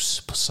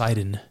Zeus,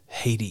 Poseidon,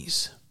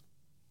 Hades.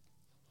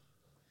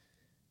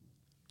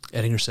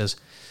 Edinger says,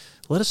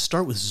 let us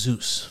start with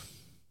Zeus.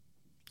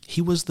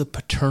 He was the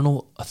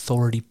paternal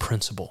authority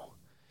principle,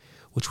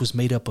 which was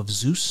made up of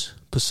Zeus,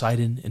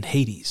 Poseidon, and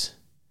Hades.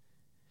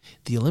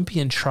 The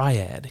Olympian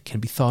triad can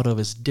be thought of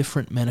as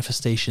different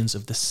manifestations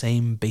of the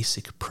same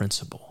basic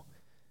principle.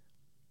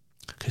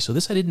 Okay, so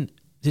this I didn't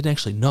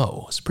actually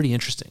know. It's pretty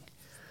interesting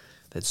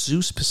that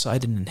Zeus,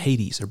 Poseidon, and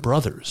Hades are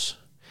brothers,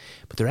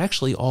 but they're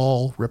actually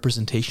all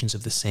representations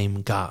of the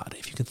same God.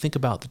 If you can think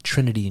about the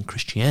Trinity in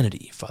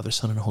Christianity, Father,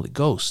 Son, and Holy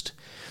Ghost,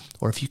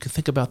 or if you can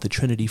think about the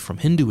Trinity from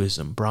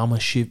Hinduism, Brahma,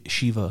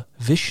 Shiva,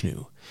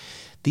 Vishnu,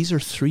 these are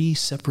three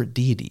separate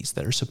deities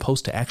that are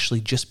supposed to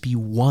actually just be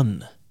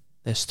one.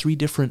 There's three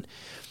different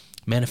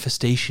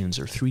manifestations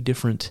or three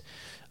different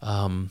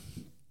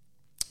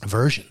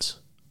versions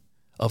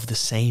of the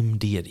same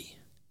deity.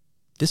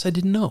 This I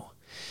didn't know,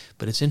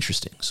 but it's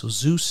interesting. So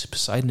Zeus,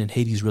 Poseidon, and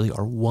Hades really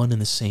are one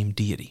and the same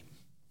deity.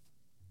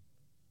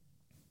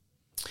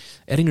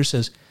 Edinger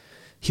says,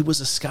 he was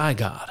a sky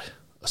god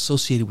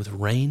associated with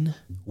rain,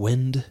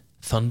 wind,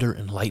 thunder,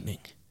 and lightning,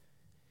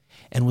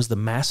 and was the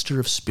master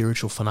of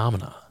spiritual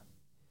phenomena,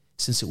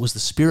 since it was the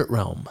spirit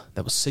realm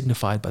that was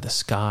signified by the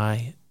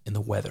sky and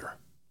the weather.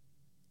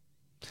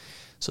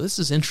 So this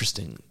is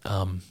interesting.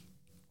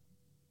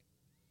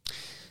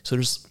 So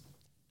there's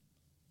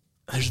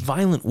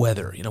violent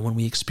weather, when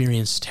we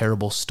experience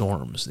terrible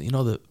storms,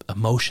 the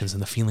emotions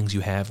and the feelings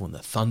you have when the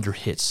thunder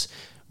hits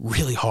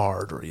really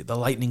hard, or the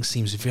lightning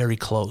seems very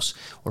close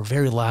or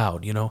very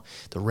loud,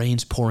 the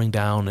rain's pouring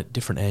down at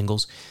different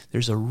angles.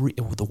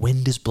 The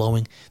wind is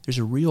blowing. There's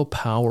a real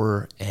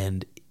power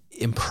and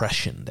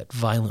impression that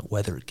violent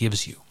weather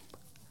gives you.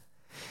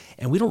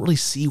 And we don't really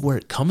see where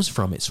it comes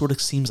from. It sort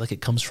of seems like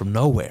it comes from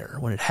nowhere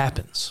when it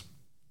happens.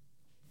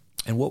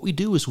 And what we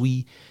do is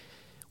we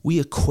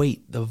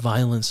equate the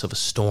violence of a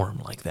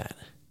storm like that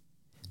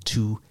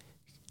to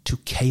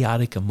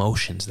chaotic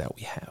emotions that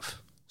we have.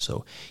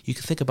 So you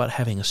can think about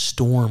having a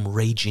storm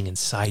raging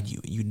inside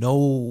you. You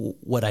know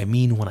what I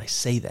mean when I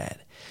say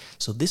that.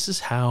 So this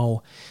is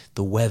how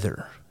the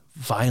weather,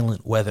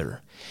 violent weather,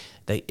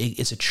 that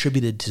it's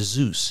attributed to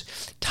Zeus,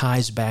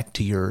 ties back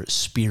to your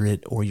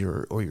spirit or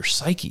your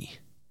psyche,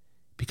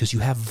 because you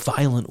have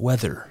violent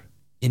weather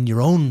in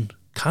your own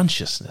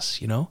consciousness,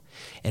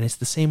 and it's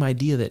the same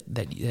idea that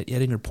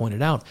Edinger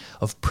pointed out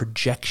of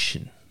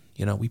projection.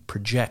 We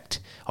project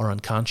our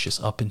unconscious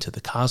up into the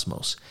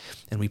cosmos,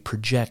 and we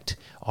project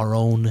our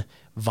own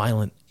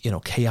violent,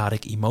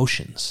 chaotic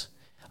emotions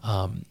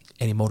and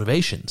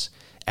motivations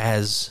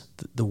as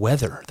the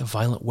weather, the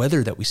violent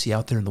weather that we see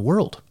out there in the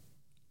world.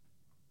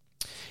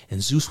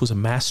 And Zeus was a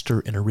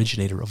master and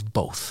originator of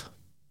both,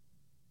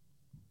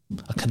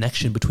 a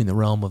connection between the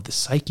realm of the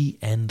psyche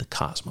and the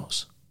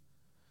cosmos.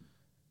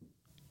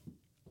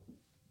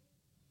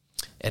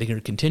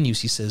 Edinger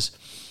continues, he says,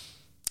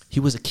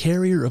 he was a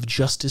carrier of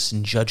justice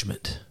and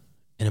judgment,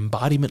 an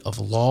embodiment of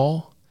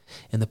law,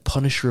 and the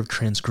punisher of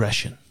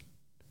transgression.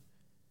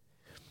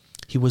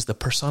 He was the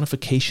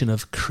personification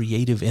of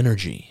creative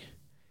energy,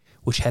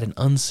 which had an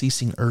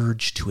unceasing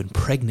urge to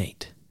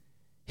impregnate,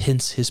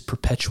 hence his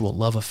perpetual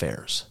love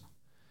affairs.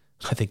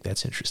 I think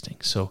that's interesting.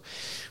 So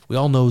we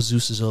all know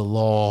Zeus is a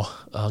law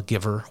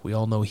giver. We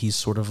all know he's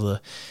sort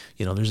of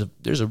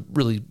there's a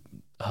really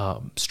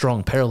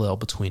strong parallel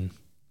between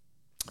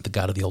the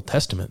God of the Old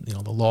Testament,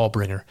 the law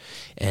bringer,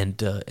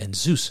 and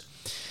Zeus.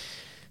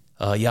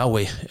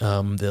 Yahweh,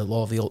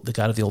 the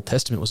God of the Old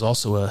Testament, was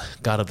also a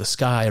God of the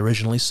sky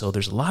originally. So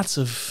there's lots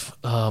of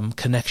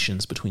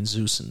connections between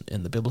Zeus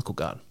and the biblical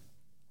God.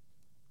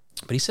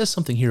 But he says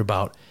something here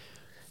about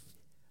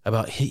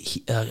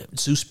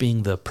Zeus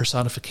being the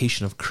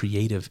personification of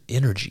creative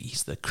energy.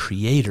 He's the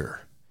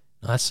creator.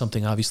 Now, that's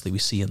something obviously we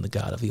see in the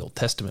God of the Old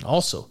Testament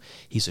also.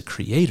 He's a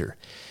creator.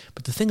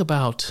 But the thing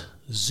about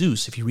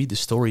Zeus, if you read the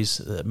stories,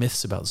 the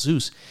myths about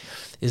Zeus,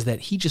 is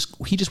that he just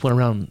went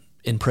around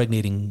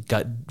impregnating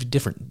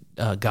different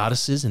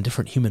goddesses and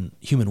different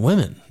human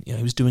women.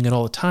 He was doing it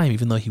all the time,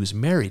 even though he was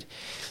married.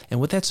 And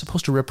what that's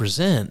supposed to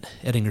represent,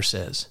 Edinger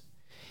says,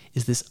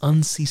 is this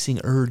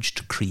unceasing urge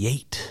to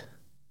create.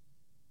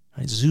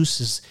 Right?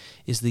 Zeus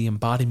is the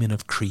embodiment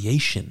of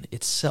creation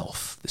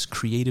itself, this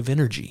creative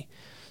energy.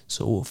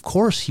 So, of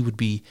course,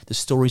 the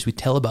stories we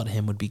tell about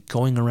him would be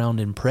going around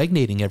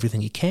impregnating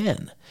everything he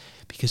can,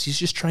 because he's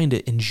just trying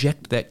to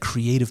inject that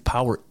creative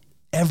power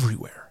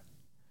everywhere.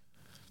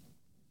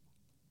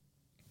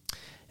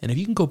 And if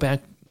you can go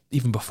back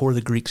even before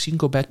the Greeks, you can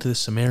go back to the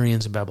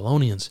Sumerians and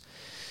Babylonians,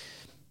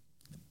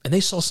 and they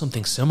saw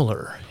something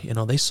similar.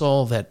 They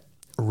saw that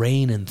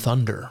rain and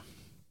thunder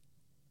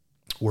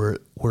were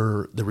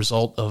the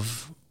result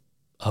of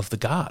the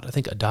god. I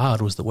think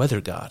Adad was the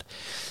weather god.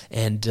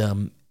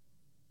 And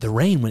the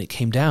rain, when it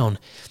came down,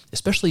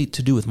 especially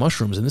to do with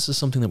mushrooms, and this is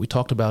something that we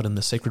talked about in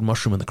the Sacred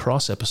Mushroom and the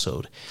Cross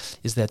episode,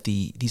 is that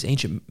these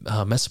ancient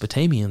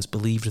Mesopotamians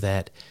believed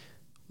that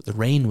the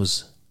rain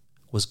was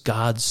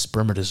God's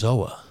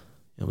spermatozoa.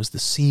 It was the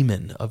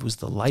semen. It was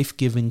the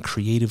life-giving,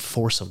 creative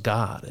force of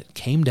God. It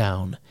came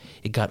down.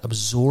 It got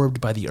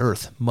absorbed by the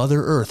earth.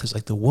 Mother Earth is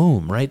like the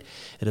womb, right?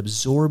 It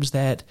absorbs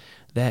that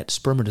that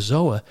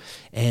spermatozoa,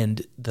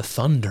 and the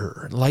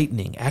thunder,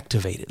 lightning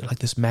activated, like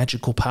this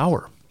magical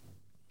power.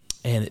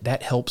 And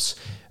that helps,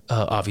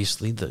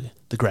 obviously, the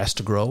grass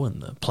to grow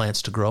and the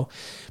plants to grow.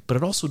 But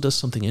it also does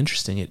something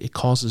interesting. It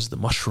causes the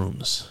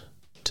mushrooms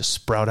to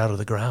sprout out of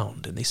the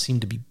ground, and they seem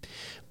to be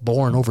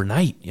born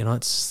overnight. You know,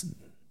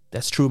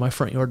 that's true in my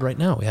front yard right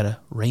now. We had a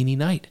rainy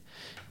night.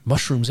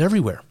 Mushrooms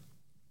everywhere.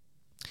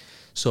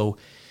 So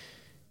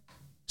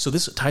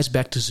this ties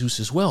back to Zeus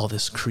as well,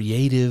 this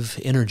creative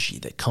energy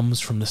that comes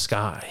from the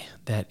sky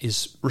that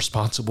is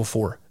responsible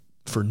for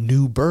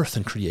new birth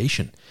and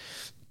creation.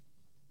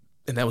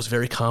 And that was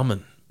very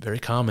common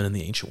in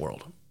the ancient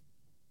world.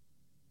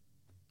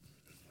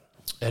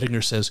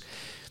 Edinger says,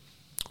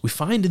 we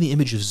find in the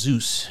image of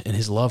Zeus and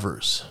his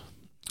lovers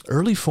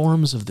early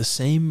forms of the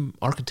same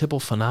archetypal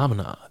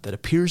phenomena that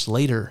appears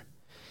later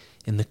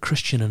in the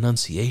Christian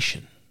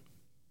Annunciation,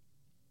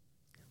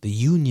 the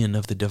union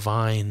of the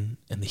divine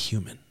and the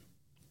human.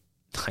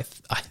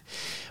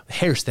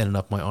 Hair standing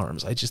up my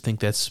arms. I just think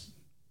that's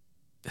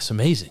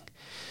amazing.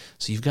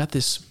 So you've got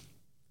this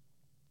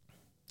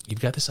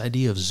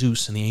idea of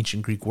Zeus in the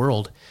ancient Greek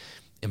world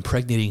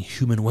impregnating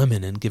human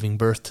women and giving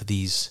birth to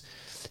these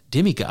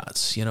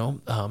demigods. You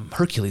know,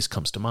 Hercules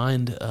comes to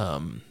mind.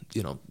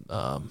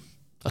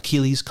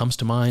 Achilles comes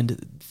to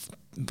mind.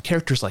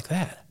 Characters like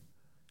that.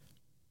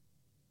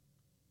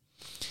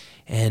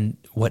 And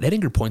what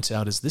Edinger points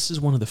out is this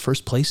is one of the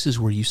first places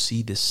where you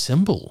see this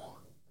symbol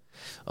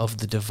of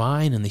the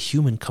divine and the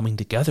human coming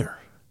together.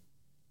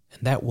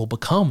 And that will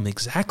become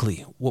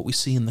exactly what we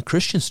see in the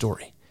Christian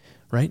story,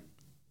 right?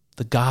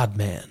 The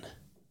God-man,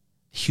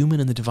 human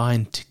and the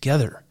divine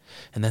together.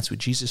 And that's what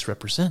Jesus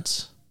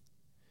represents.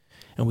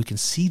 And we can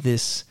see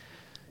this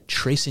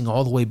tracing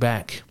all the way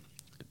back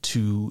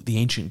to the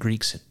ancient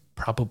Greeks,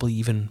 probably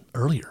even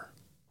earlier.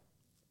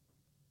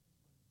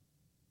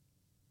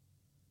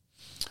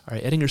 All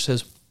right, Edinger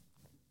says,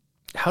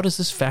 how does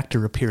this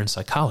factor appear in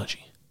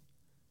psychology?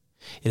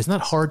 It is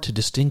not hard to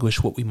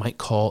distinguish what we might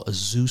call a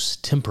Zeus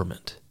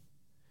temperament.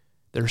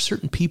 There are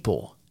certain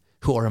people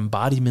who are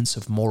embodiments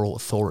of moral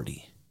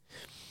authority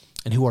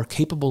and who are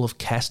capable of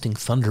casting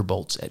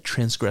thunderbolts at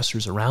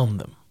transgressors around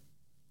them.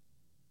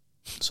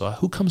 So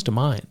who comes to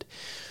mind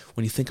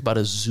when you think about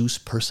a Zeus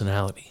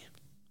personality?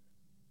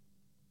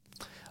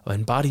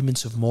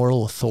 Embodiments of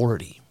moral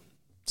authority.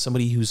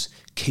 Somebody who's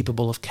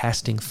capable of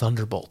casting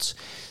thunderbolts.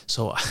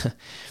 So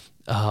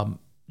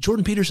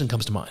Jordan Peterson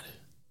comes to mind.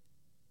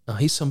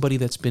 He's somebody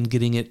that's been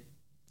getting it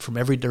from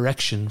every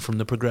direction from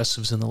the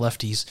progressives and the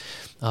lefties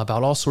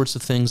about all sorts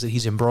of things that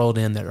he's embroiled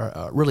in that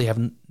are, really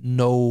have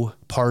no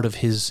part of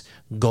his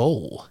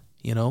goal.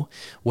 You know,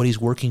 what he's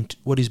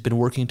been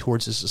working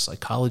towards as a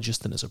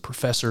psychologist and as a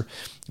professor,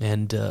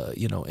 and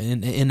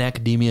in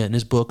academia and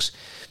his books,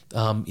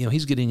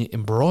 he's getting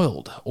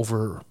embroiled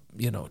over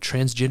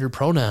transgender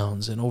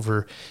pronouns and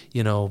over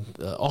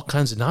all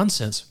kinds of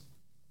nonsense.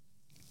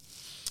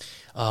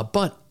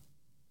 But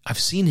I've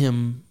seen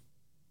him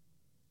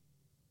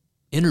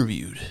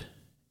interviewed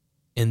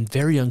in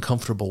very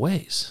uncomfortable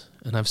ways,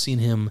 and I've seen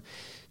him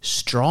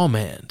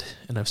strawmanned,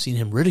 and I've seen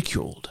him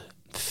ridiculed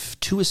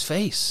to his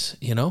face,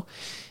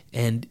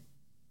 and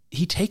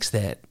he takes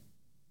that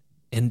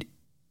and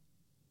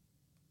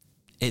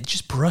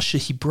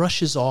he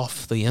brushes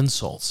off the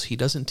insults. He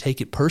doesn't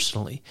take it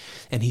personally,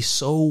 and he's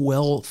so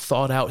well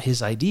thought out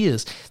his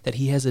ideas that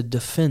he has a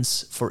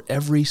defense for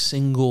every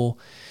single,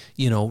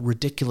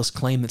 ridiculous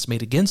claim that's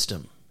made against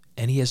him.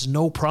 And he has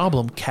no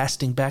problem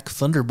casting back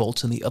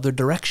thunderbolts in the other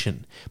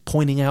direction,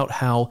 pointing out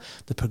how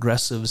the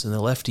progressives and the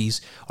lefties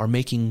are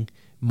making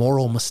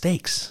moral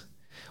mistakes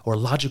or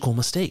logical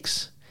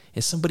mistakes.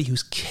 As somebody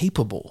who's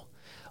capable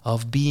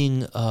of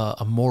being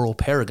a moral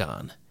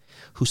paragon,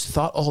 who's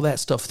thought all that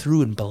stuff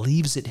through and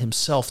believes it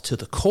himself to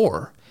the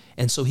core,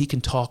 and so he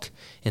can talk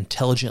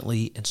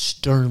intelligently and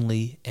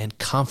sternly and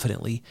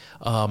confidently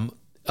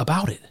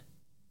about it.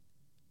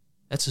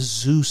 That's a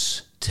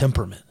Zeus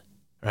temperament,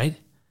 right?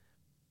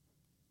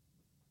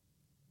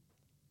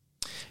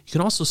 You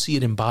can also see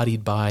it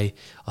embodied by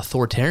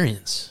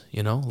authoritarians,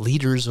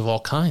 leaders of all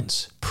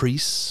kinds,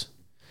 priests,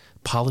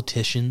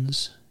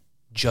 politicians,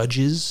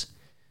 judges,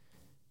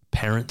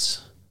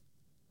 parents,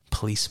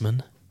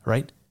 policemen,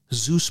 right?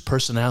 Zeus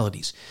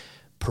personalities,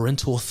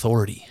 parental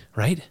authority,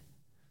 right?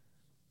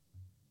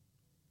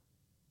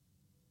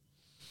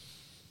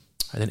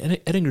 And then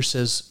Edinger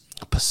says,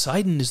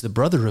 Poseidon is the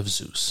brother of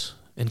Zeus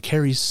and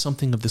carries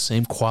something of the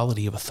same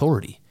quality of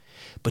authority,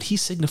 but he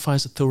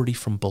signifies authority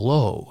from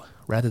below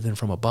rather than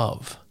from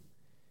above.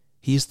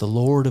 He is the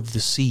Lord of the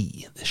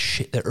sea,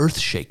 the earth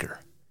shaker.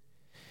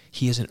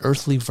 He is an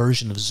earthly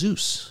version of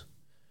Zeus.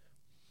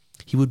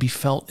 He would be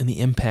felt in the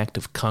impact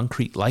of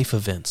concrete life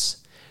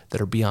events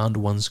that are beyond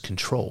one's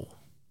control.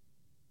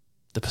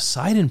 The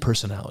Poseidon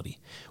personality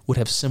would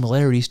have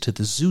similarities to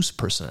the Zeus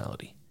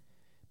personality,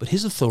 but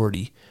his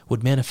authority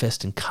would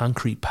manifest in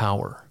concrete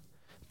power,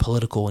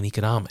 political and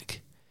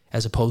economic,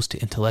 as opposed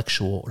to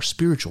intellectual or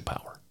spiritual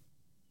power.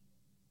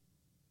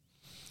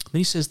 Then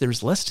he says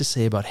there's less to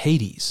say about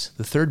Hades,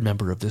 the third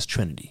member of this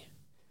trinity.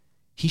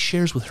 He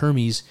shares with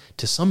Hermes,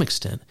 to some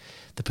extent,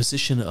 the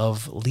position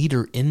of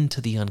leader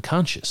into the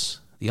unconscious,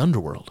 the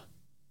underworld.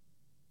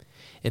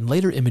 In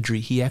later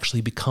imagery, he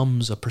actually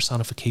becomes a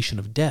personification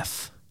of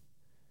death.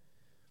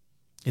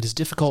 It is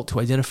difficult to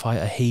identify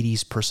a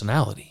Hades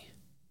personality.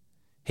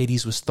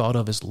 Hades was thought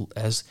of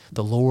as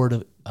the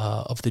lord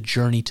of the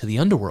journey to the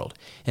underworld,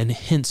 and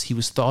hence he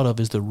was thought of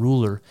as the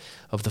ruler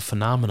of the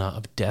phenomena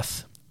of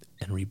death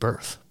and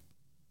rebirth.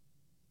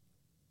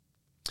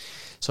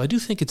 So I do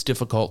think it's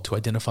difficult to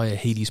identify a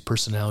Hades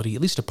personality,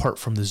 at least apart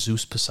from the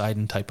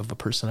Zeus-Poseidon type of a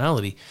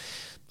personality.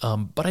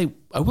 But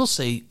I will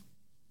say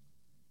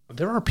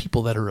there are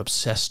people that are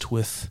obsessed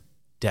with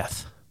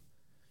death.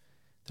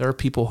 There are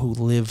people who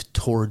live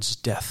towards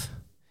death.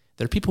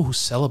 There are people who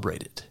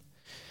celebrate it.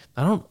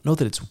 I don't know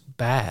that it's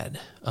bad.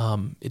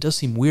 It does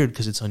seem weird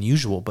because it's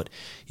unusual, but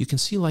you can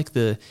see like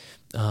the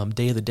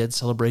Day of the Dead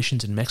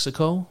celebrations in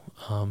Mexico,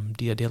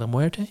 Dia de la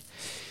Muerte,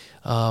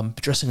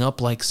 dressing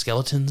up like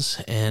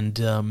skeletons and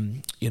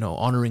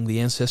honoring the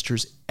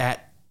ancestors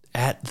at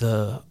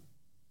the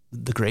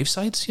grave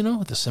sites,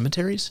 at the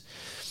cemeteries.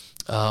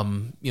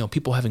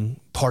 People having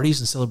parties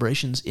and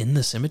celebrations in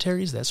the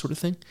cemeteries, that sort of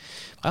thing.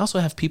 I also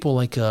have people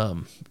like,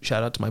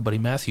 shout out to my buddy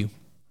Matthew,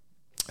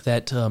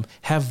 that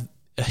have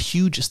a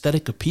huge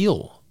aesthetic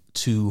appeal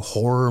to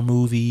horror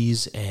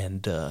movies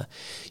and, the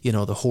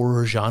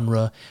horror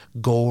genre,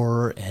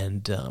 gore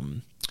and,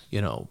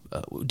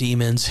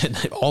 demons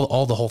and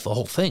all the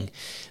whole thing.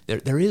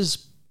 There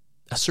is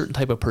a certain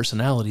type of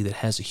personality that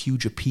has a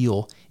huge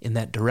appeal in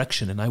that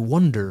direction. And I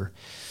wonder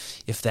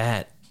if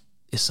that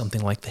is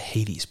something like the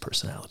Hades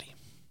personality.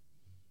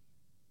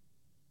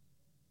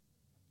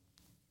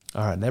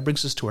 All right, and that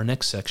brings us to our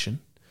next section,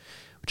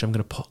 which I'm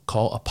going to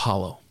call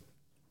Apollo.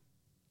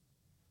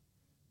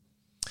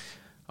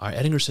 All right,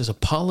 Edinger says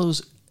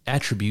Apollo's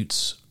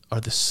attributes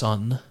are the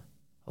sun,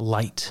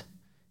 light,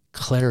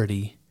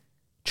 clarity,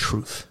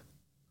 truth.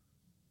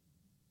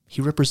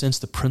 He represents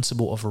the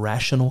principle of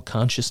rational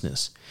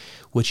consciousness,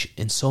 which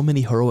in so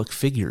many heroic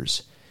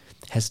figures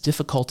has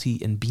difficulty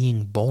in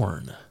being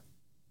born.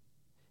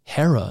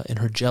 Hera, in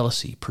her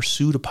jealousy,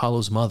 pursued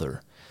Apollo's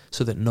mother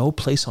so that no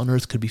place on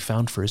earth could be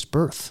found for his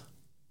birth.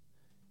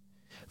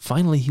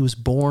 Finally, he was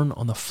born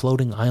on the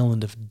floating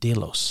island of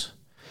Delos,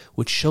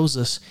 which shows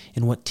us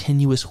in what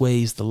tenuous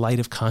ways the light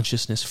of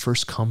consciousness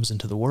first comes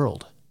into the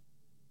world.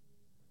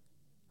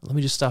 Let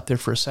me just stop there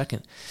for a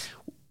second.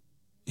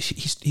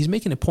 He's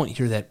making a point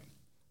here that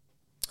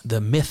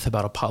the myth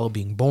about Apollo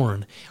being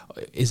born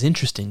is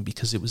interesting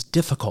because it was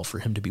difficult for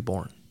him to be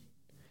born.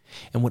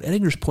 And what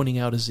Edinger's pointing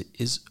out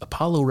is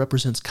Apollo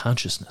represents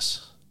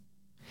consciousness.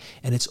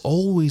 And it's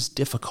always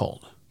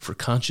difficult for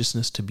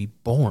consciousness to be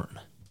born.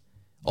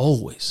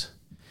 Always.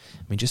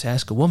 I mean, just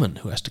ask a woman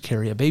who has to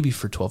carry a baby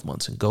for 12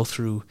 months and go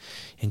through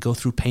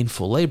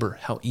painful labor,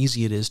 how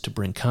easy it is to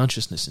bring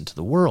consciousness into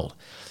the world.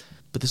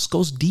 But this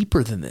goes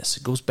deeper than this.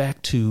 It goes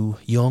back to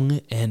Jung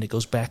and it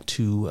goes back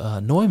to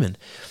Neumann,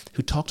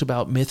 who talked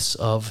about myths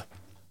of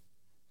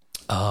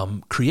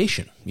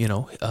creation,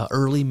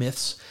 early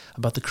myths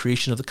about the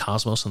creation of the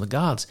cosmos and the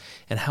gods,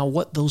 and how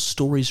what those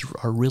stories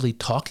are really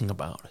talking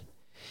about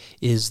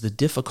is the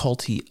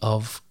difficulty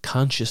of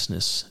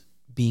consciousness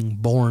being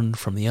born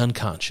from the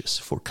unconscious,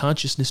 for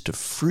consciousness to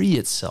free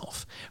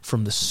itself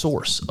from the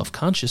source of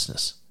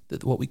consciousness,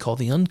 what we call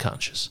the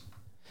unconscious.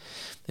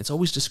 It's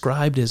always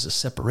described as a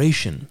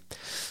separation,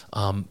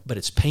 but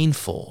it's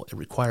painful. It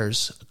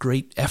requires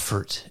great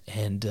effort,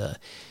 and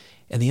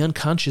the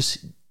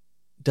unconscious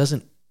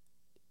doesn't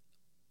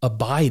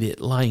abide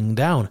it lying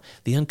down.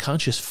 The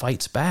unconscious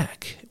fights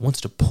back. It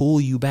wants to pull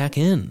you back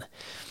in.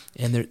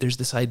 And there's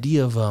this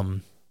idea of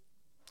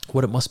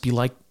what it must be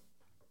like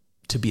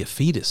to be a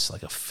fetus,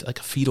 like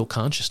a fetal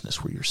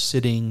consciousness where you're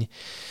sitting,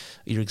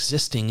 you're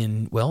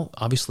existing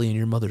obviously in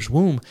your mother's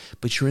womb,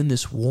 but you're in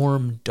this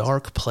warm,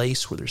 dark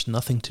place where there's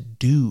nothing to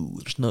do.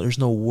 There's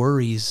no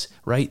worries,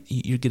 right?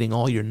 You're getting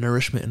all your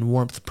nourishment and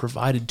warmth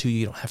provided to you.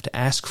 You don't have to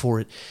ask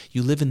for it.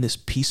 You live in this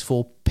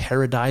peaceful,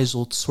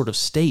 paradisal sort of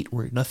state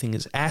where nothing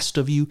is asked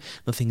of you,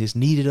 nothing is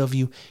needed of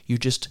you. You're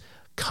just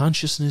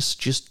consciousness,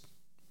 just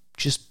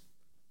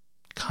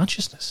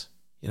consciousness,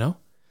 And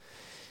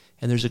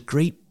there's a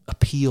great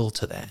appeal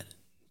to that.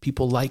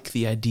 People like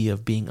the idea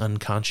of being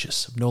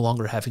unconscious, of no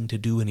longer having to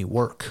do any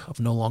work, of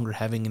no longer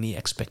having any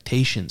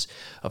expectations,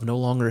 of no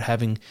longer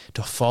having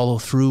to follow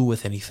through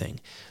with anything,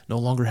 no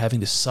longer having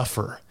to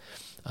suffer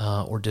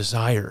or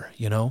desire,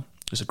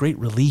 There's a great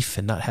relief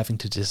in not having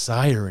to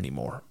desire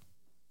anymore.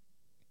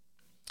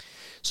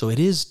 So it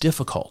is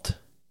difficult,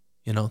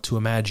 to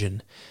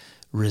imagine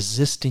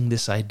resisting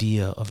this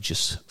idea of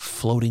just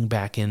floating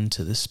back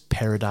into this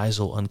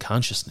paradisal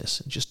unconsciousness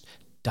and just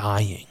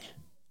dying.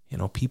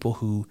 People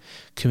who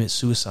commit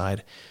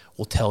suicide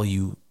will tell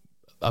you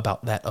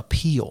about that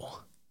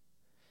appeal.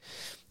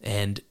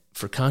 And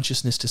for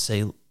consciousness to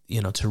say,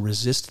 to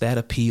resist that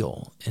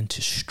appeal and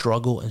to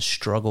struggle and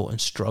struggle and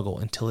struggle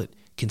until it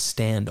can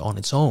stand on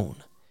its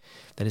own,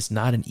 that is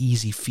not an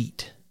easy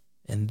feat.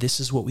 And this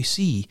is what we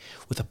see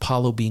with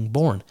Apollo being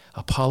born.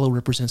 Apollo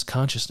represents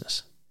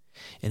consciousness.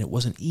 And it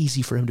wasn't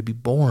easy for him to be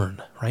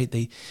born,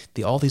 right?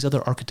 All these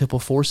other archetypal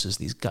forces,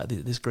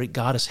 this great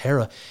goddess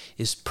Hera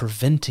is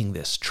preventing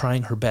this,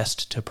 trying her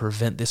best to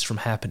prevent this from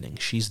happening.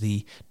 She's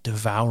the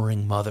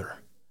devouring mother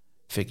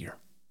figure.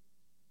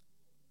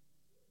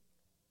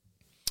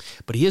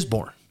 But he is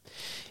born.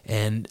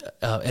 And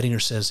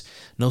Edinger says,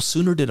 no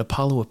sooner did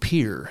Apollo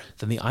appear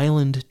than the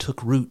island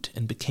took root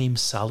and became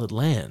solid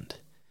land.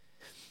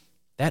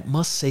 That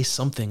must say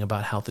something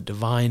about how the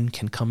divine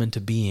can come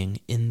into being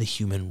in the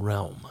human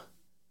realm.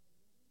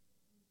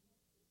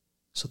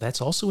 So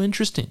that's also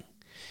interesting.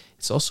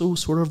 It's also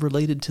sort of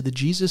related to the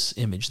Jesus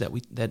image that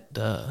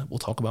we'll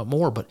talk about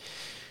more, but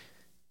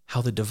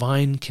how the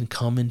divine can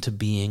come into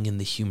being in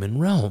the human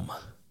realm.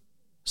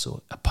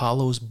 So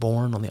Apollo is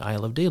born on the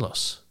Isle of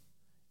Delos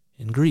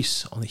in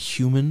Greece, on the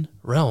human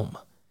realm.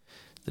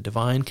 The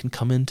divine can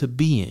come into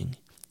being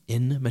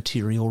in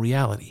material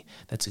reality.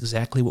 That's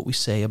exactly what we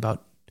say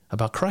about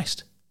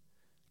Christ.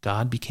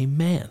 God became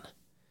man.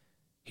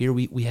 Here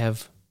we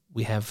have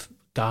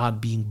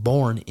God being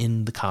born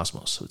in the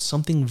cosmos. So it's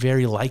something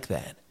very like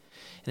that.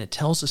 And it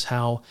tells us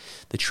how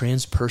the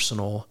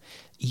transpersonal,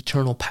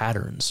 eternal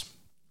patterns,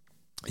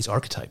 these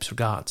archetypes or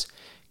gods,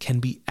 can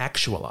be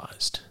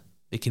actualized.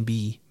 They can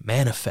be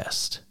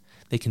manifest.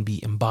 They can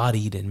be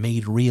embodied and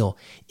made real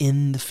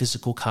in the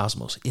physical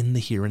cosmos, in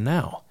the here and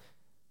now.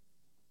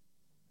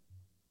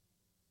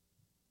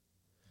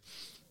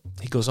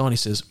 He goes on, he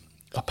says,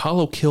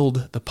 Apollo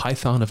killed the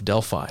Python of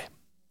Delphi.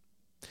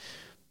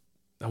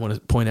 I want to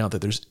point out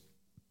that there's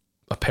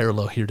a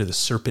parallel here to the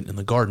serpent in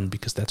the garden,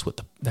 because that's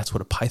what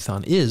a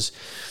python is.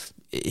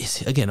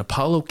 Again,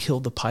 Apollo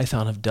killed the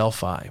Python of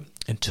Delphi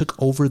and took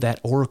over that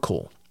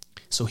oracle.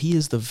 So he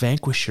is the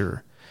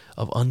vanquisher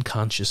of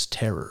unconscious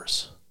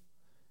terrors.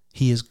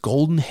 He is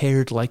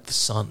golden-haired like the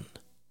sun.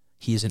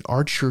 He is an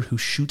archer who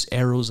shoots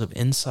arrows of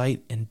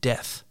insight and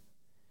death.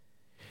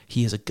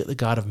 He is the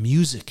god of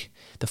music,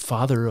 the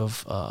father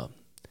of, I'm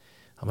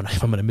going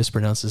to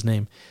mispronounce his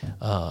name,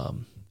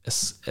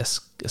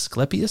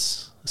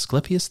 Asclepius.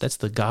 Asclepius, that's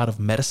the god of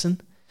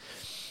medicine.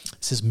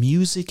 It says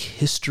music,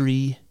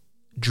 history,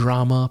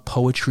 drama,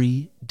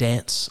 poetry,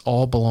 dance,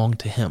 all belong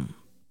to him.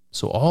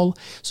 So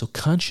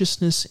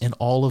consciousness and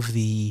all of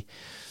the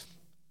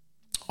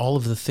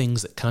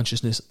things that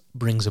consciousness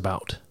brings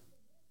about.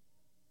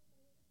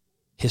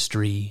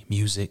 History,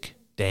 music,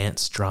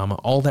 dance, drama,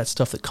 all that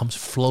stuff that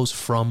flows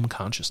from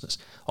consciousness.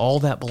 All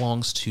that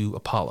belongs to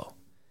Apollo.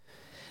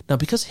 Now,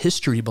 because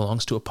history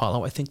belongs to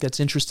Apollo, I think that's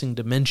interesting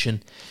to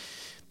mention,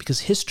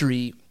 because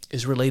history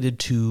is related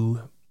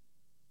to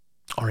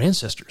our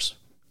ancestors,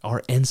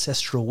 our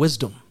ancestral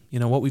wisdom,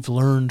 what we've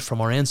learned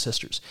from our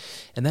ancestors.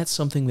 And that's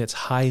something that's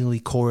highly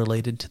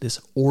correlated to this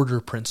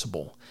order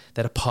principle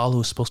that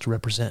Apollo is supposed to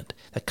represent,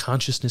 that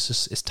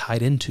consciousness is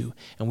tied into.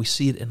 And we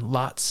see it in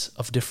lots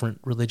of different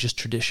religious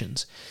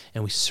traditions,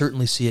 and we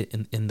certainly see it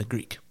in the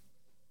Greek.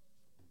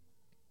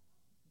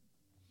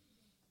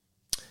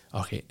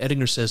 Okay,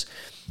 Edinger says,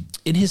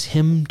 in his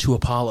hymn to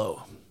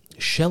Apollo,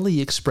 Shelley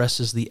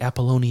expresses the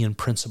Apollonian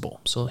principle.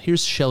 So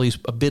here's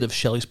a bit of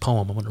Shelley's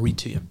poem I'm going to read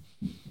to you.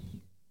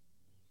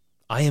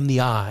 I am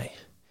the eye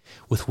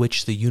with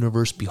which the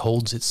universe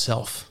beholds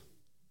itself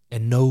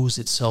and knows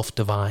itself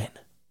divine.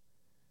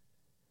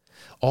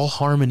 All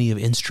harmony of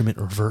instrument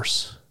or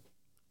verse,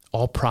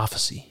 all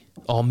prophecy,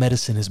 all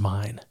medicine is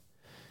mine.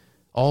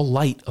 All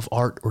light of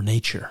art or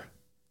nature,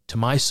 to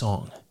my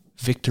song,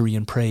 victory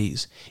and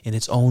praise in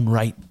its own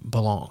right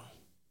belong.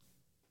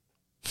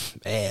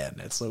 Man,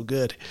 that's so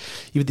good.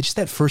 Even just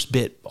that first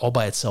bit all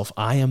by itself,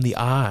 I am the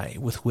eye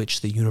with which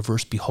the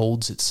universe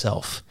beholds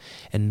itself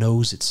and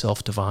knows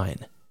itself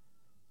divine.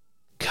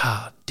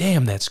 God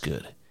damn, that's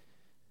good.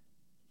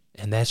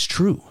 And that's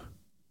true.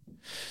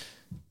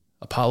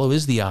 Apollo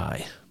is the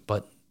eye,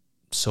 but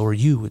so are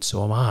you and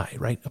so am I,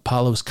 right?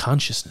 Apollo's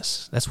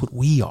consciousness. That's what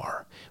we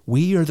are.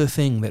 We are the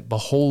thing that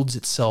beholds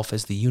itself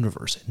as the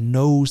universe and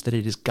knows that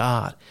it is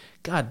God.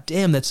 God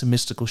damn, that's some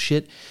mystical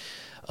shit.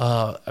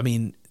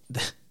 The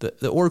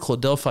Oracle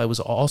of Delphi was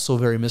also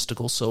very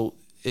mystical, so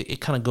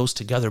it kind of goes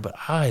together, but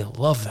I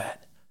love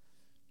that.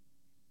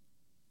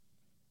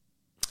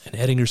 And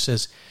Edinger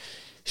says,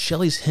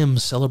 Shelley's hymn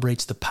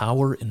celebrates the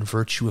power and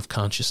virtue of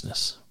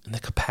consciousness and the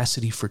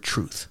capacity for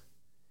truth.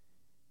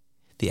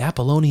 The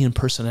Apollonian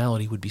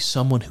personality would be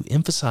someone who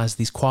emphasized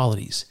these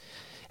qualities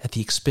at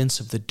the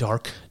expense of the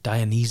dark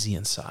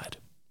Dionysian side.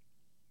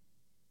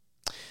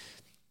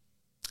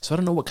 So I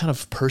don't know what kind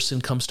of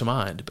person comes to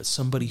mind, but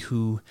somebody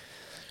who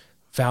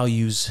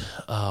values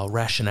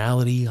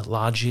rationality,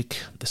 logic,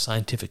 the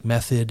scientific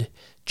method,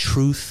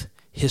 truth,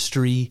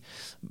 history,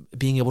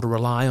 being able to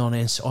rely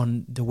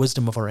on the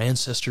wisdom of our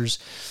ancestors.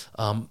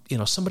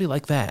 Somebody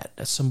like that.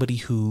 That's somebody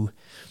who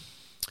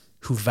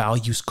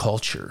values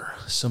culture,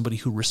 somebody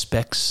who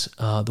respects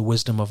the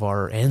wisdom of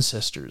our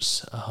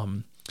ancestors.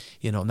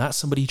 Not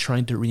somebody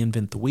trying to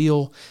reinvent the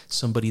wheel,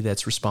 somebody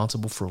that's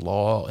responsible for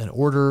law and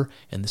order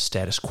and the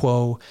status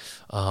quo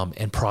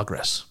and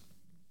progress.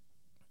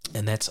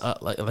 And that's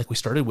like we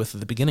started with at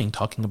the beginning,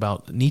 talking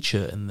about Nietzsche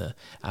and the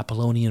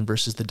Apollonian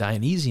versus the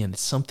Dionysian.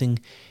 It's something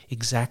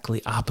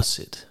exactly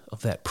opposite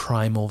of that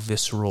primal,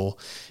 visceral,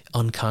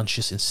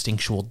 unconscious,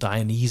 instinctual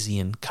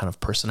Dionysian kind of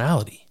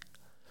personality.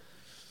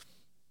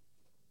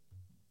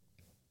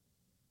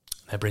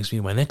 That brings me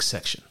to my next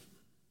section,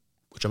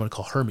 which I'm going to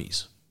call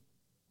Hermes.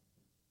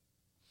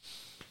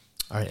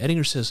 All right,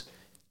 Ettinger says,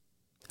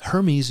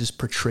 Hermes is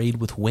portrayed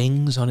with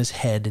wings on his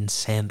head and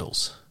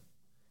sandals.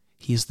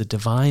 He is the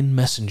divine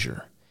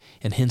messenger,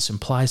 and hence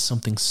implies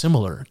something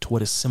similar to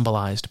what is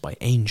symbolized by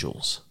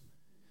angels.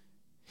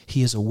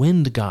 He is a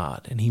wind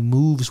god, and he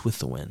moves with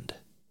the wind.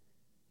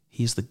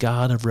 He is the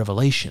god of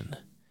revelation,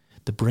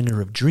 the bringer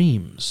of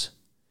dreams,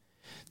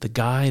 the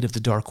guide of the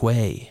dark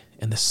way,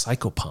 and the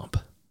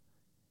psychopomp.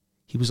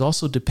 He was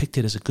also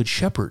depicted as a good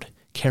shepherd,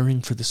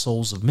 caring for the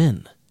souls of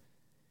men.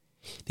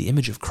 The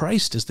image of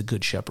Christ as the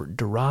good shepherd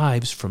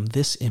derives from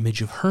this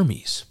image of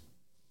Hermes.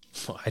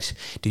 What?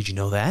 Did you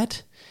know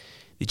that?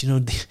 Did you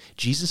know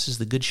Jesus is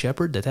the good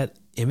shepherd, that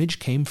image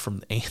came from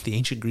the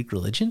ancient Greek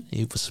religion?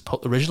 It was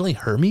originally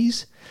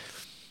Hermes?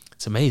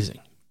 It's amazing.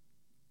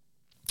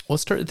 Well,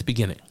 let's start at the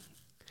beginning.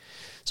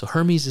 So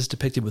Hermes is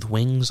depicted with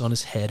wings on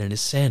his head and his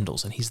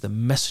sandals, and he's the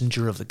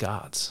messenger of the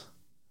gods.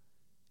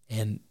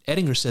 And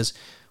Ettinger says,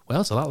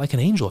 well, it's a lot like an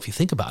angel if you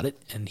think about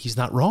it, and he's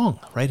not wrong,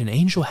 right? An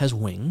angel has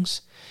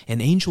wings.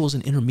 An angel is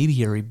an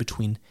intermediary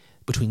between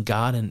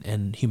God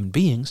and human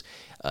beings.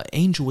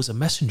 Angel was a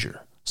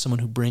messenger, someone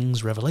who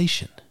brings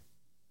revelation.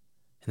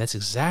 And that's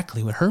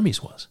exactly what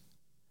Hermes was.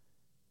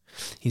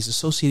 He's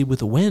associated with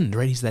the wind,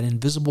 right? He's that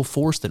invisible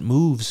force that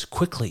moves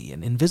quickly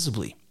and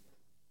invisibly.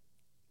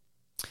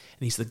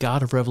 And he's the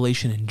god of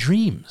revelation and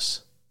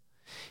dreams.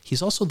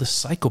 He's also the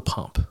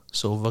psychopomp.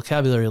 So,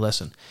 vocabulary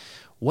lesson.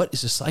 What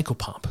is a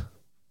psychopomp?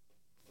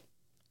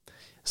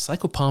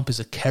 Psychopomp is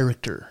a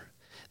character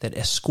that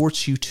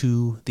escorts you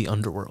to the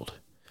underworld.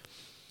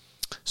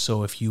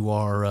 So if you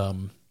are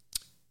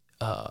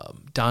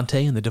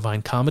Dante in the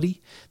Divine Comedy,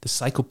 the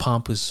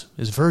psychopomp is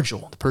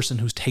Virgil, the person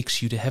who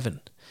takes you to heaven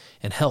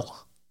and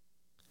hell.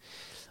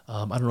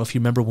 I don't know if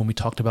you remember when we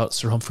talked about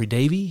Sir Humphrey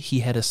Davy.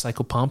 He had a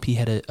psychopomp. He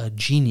had a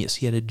genius.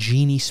 He had a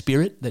genie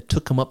spirit that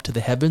took him up to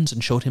the heavens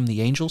and showed him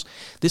the angels.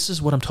 This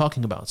is what I'm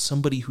talking about.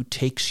 Somebody who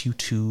takes you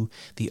to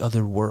the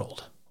other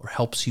world or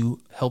helps you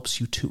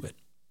to it.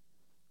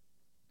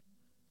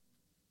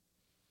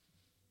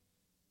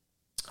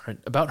 All right,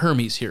 about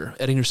Hermes here,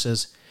 Ettinger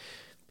says,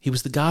 he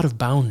was the god of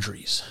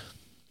boundaries.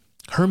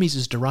 Hermes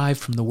is derived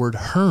from the word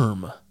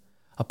herm,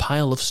 a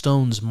pile of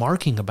stones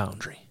marking a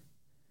boundary.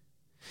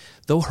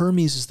 Though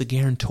Hermes is the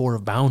guarantor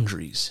of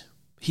boundaries,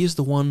 he is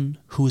the one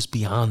who is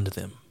beyond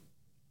them.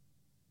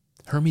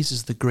 Hermes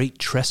is the great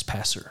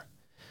trespasser,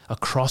 a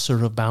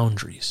crosser of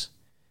boundaries,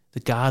 the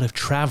god of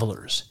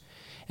travelers,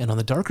 and on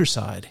the darker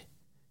side,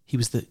 he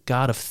was the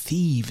god of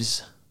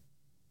thieves.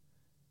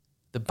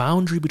 The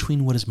boundary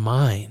between what is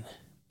mine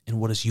and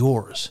what is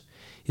yours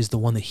is the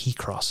one that he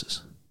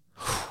crosses.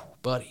 Whew,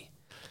 buddy.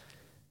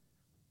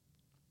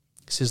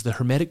 He says the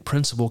Hermetic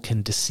principle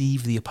can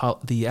deceive the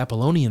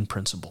Apollonian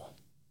principle.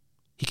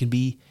 He can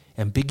be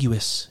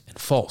ambiguous and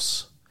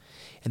false,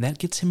 and that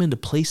gets him into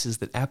places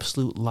that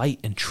absolute light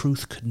and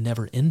truth could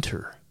never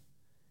enter.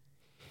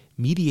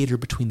 Mediator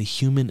between the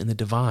human and the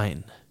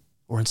divine,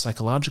 or in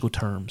psychological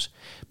terms,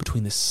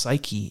 between the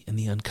psyche and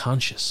the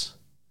unconscious.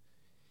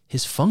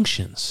 His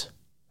functions,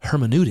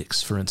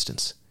 hermeneutics, for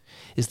instance,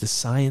 is the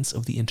science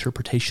of the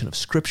interpretation of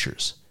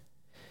scriptures,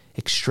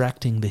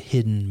 extracting the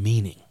hidden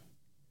meaning.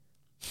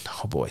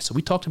 Oh boy, so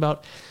we talked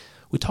about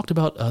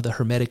the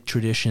Hermetic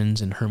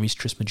traditions and Hermes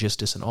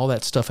Trismegistus and all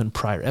that stuff in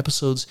prior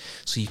episodes,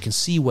 so you can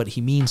see what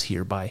he means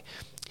here by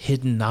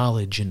hidden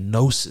knowledge and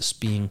gnosis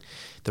being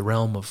the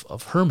realm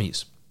of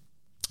Hermes.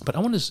 But I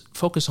want to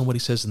focus on what he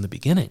says in the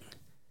beginning.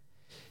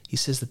 He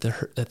says that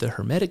the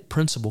Hermetic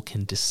principle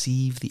can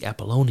deceive the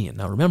Apollonian.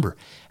 Now remember,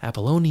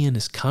 Apollonian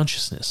is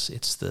consciousness.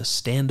 It's the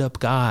stand-up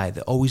guy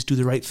that always do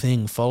the right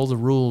thing, follow the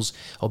rules,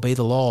 obey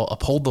the law,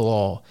 uphold the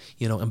law,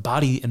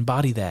 embody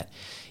that.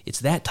 It's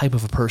that type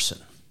of a person.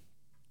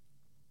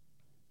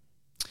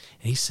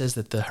 And he says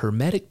that the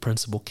Hermetic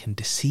principle can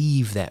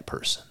deceive that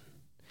person.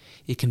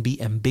 It can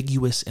be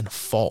ambiguous and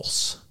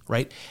false,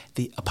 right?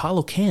 The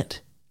Apollo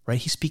can't, right?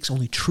 He speaks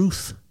only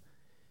truth.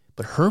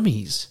 But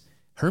Hermes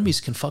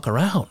can fuck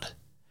around.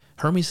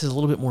 Hermes has a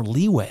little bit more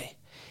leeway.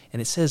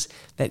 And it says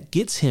that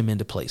gets him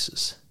into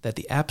places that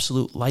the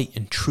absolute light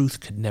and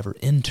truth could never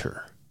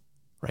enter,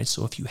 right?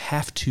 So if you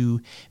have to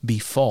be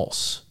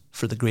false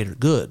for the greater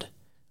good,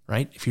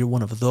 right? If you're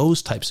one of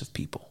those types of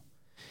people,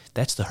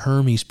 that's the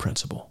Hermes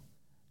principle.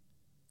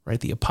 Right?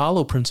 The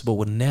Apollo principle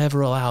would never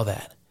allow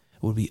that.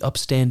 It would be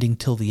upstanding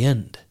till the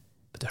end.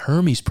 But the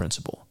Hermes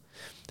principle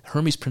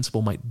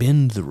might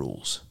bend the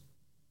rules.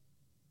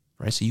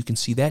 Right? So you can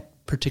see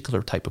that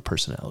particular type of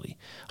personality.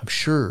 I'm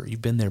sure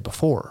you've been there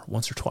before,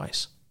 once or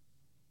twice.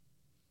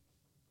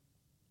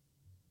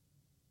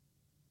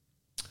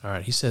 All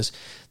right, he says,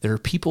 there are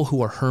people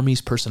who are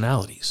Hermes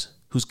personalities,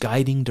 whose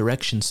guiding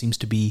direction seems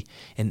to be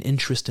an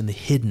interest in the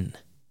hidden,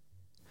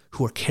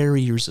 who are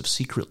carriers of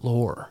secret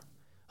lore,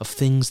 of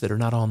things that are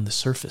not on the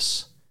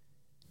surface,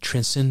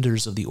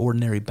 transcenders of the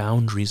ordinary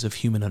boundaries of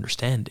human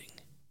understanding.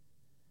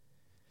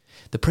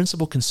 The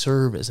principle can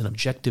serve as an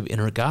objective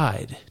inner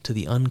guide to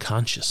the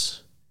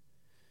unconscious.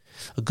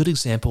 A good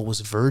example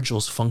was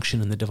Virgil's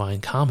function in the Divine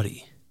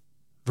Comedy.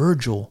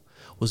 Virgil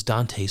was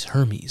Dante's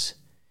Hermes,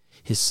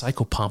 his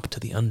psychopomp to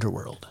the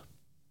underworld.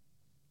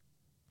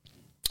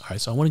 All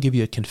right, so I want to give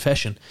you a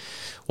confession.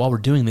 While we're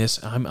doing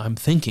this, I'm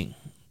thinking,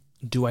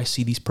 do I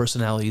see these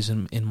personalities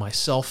in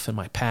myself, in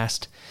my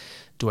past?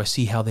 Do I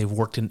see how they've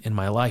worked in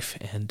my life?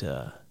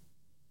 And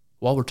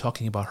while we're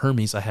talking about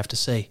Hermes, I have to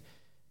say,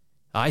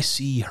 I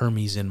see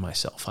Hermes in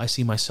myself. I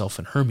see myself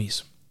in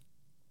Hermes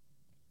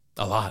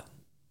a lot.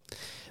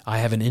 I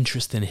have an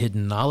interest in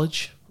hidden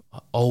knowledge,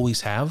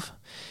 always have.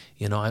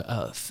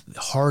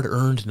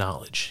 Hard-earned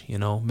knowledge,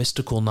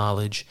 mystical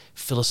knowledge,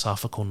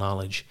 philosophical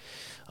knowledge,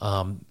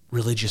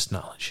 religious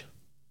knowledge.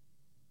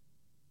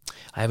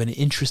 I have an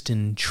interest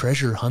in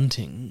treasure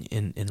hunting,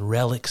 in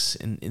relics,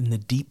 in the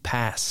deep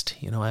past.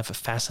 I have a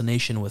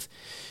fascination with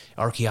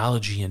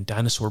archaeology and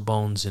dinosaur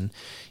bones and,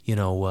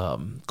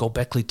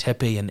 Göbekli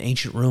Tepe and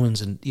ancient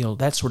ruins and,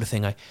 that sort of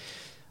thing. I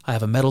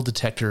have a metal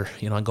detector.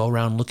 I go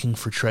around looking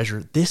for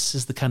treasure. This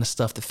is the kind of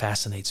stuff that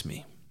fascinates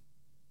me.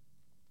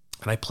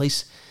 And I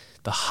place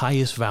the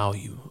highest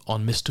value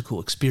on mystical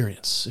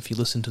experience. If you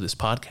listen to this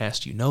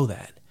podcast, you know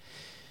that.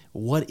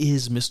 What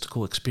is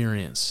mystical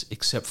experience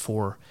except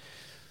for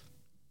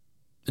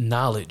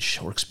knowledge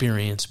or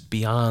experience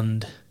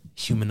beyond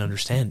human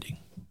understanding?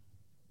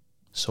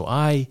 So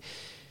I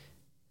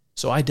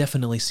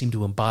definitely seem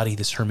to embody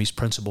this Hermes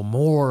principle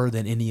more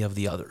than any of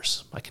the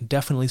others. I can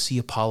definitely see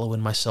Apollo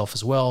in myself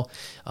as well.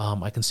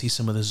 I can see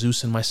some of the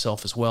Zeus in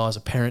myself as well as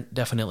a parent,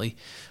 definitely.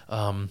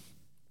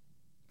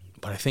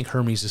 But I think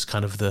Hermes is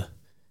kind of the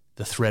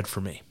thread for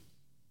me.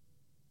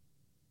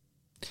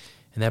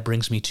 And that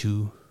brings me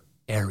to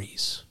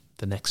Ares,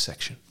 the next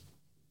section.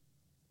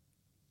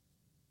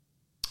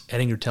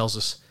 Ettinger tells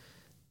us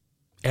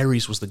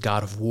Ares was the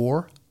god of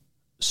war,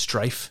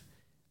 strife,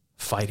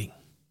 fighting.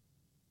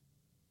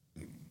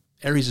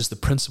 Ares is the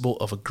principle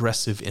of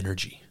aggressive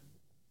energy.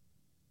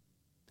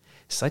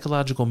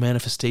 Psychological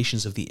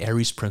manifestations of the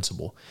Ares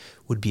principle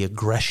would be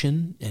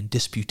aggression and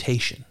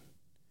disputation.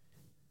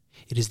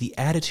 It is the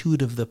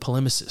attitude of the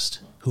polemicist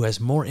who has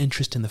more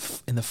interest in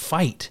the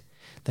fight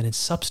than in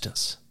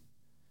substance.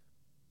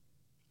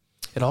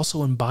 It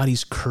also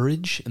embodies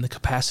courage and the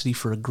capacity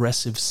for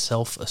aggressive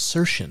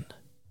self-assertion.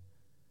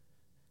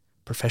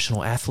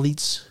 Professional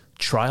athletes,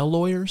 trial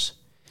lawyers,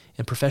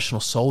 and professional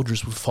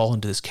soldiers would fall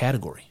into this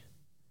category.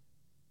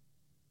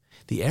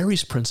 The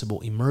Ares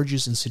principle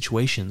emerges in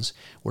situations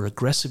where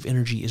aggressive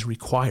energy is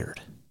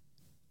required.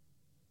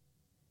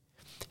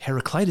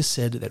 Heraclitus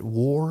said that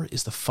war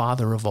is the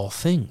father of all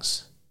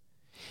things,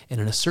 and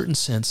in a certain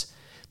sense,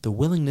 the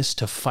willingness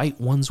to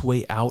fight one's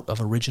way out of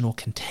original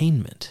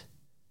containment,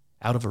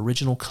 out of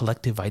original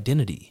collective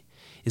identity,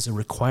 is a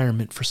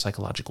requirement for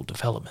psychological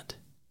development.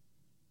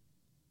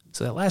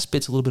 So that last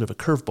bit's a little bit of a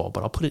curveball,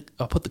 but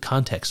I'll put the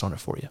context on it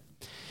for you.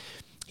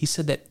 He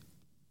said that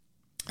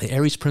the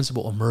Ares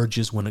principle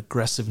emerges when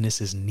aggressiveness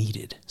is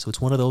needed. So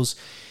it's one of those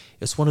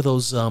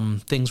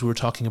things we were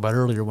talking about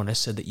earlier when I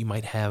said that you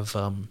might have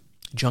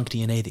junk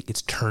DNA that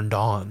gets turned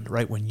on,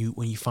 right? When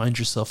you find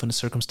yourself in a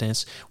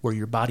circumstance where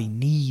your body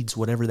needs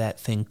whatever that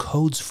thing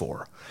codes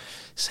for.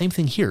 Same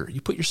thing here.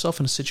 You put yourself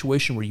in a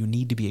situation where you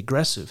need to be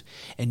aggressive,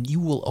 and you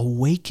will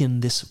awaken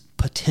this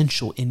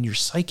potential in your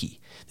psyche,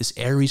 this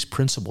Ares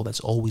principle that's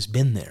always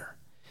been there,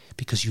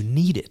 because you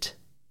need it.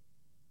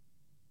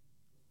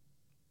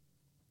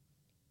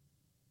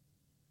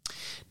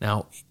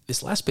 Now,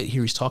 this last bit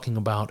here, he's talking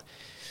about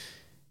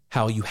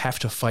how you have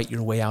to fight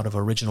your way out of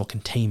original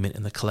containment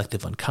in the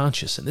collective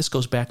unconscious. And this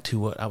goes back to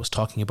what I was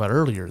talking about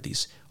earlier,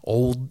 these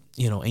old,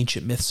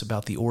 ancient myths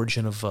about the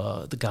origin of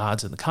the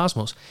gods and the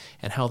cosmos,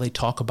 and how they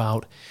talk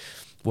about,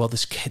 well,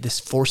 this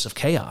force of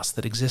chaos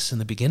that exists in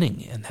the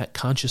beginning, and that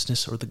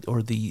consciousness or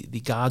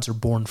the gods are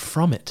born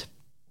from it.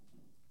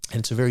 And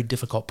it's a very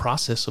difficult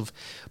process of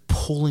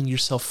pulling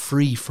yourself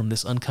free from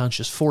this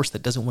unconscious force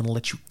that doesn't want to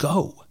let you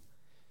go.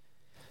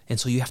 And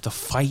so you have to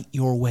fight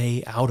your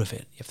way out of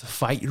it. You have to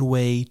fight your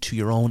way to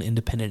your own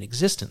independent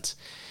existence.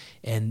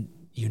 And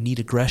you need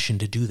aggression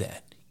to do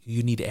that.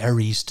 You need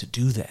Ares to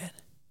do that.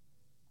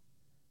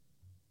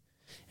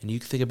 And you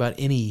can think about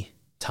any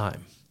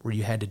time where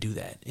you had to do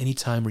that. Any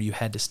time where you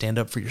had to stand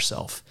up for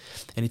yourself.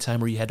 Any time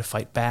where you had to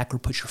fight back or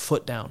put your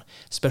foot down,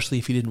 especially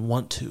if you didn't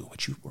want to,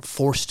 but you were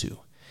forced to.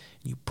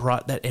 You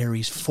brought that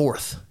Ares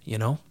forth,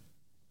 And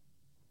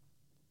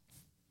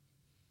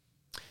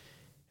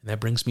that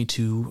brings me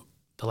to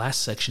the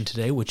last section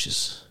today, which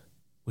is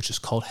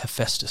called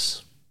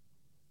Hephaestus.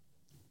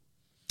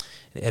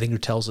 And Ettinger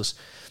tells us,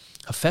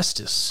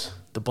 Hephaestus,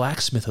 the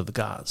blacksmith of the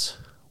gods,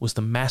 was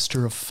the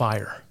master of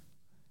fire.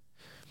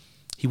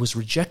 He was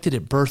rejected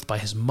at birth by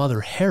his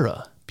mother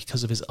Hera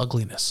because of his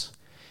ugliness,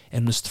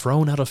 and was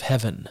thrown out of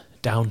heaven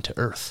down to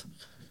earth.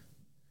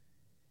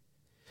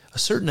 A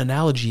certain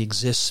analogy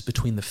exists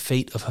between the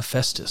fate of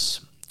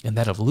Hephaestus and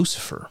that of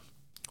Lucifer,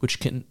 which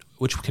can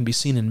be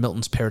seen in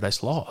Milton's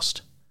Paradise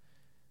Lost.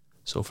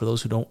 So for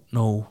those who don't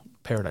know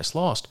Paradise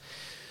Lost,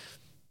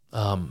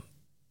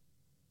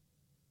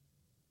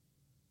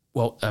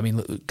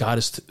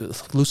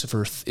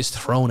 Lucifer is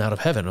thrown out of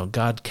heaven.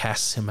 God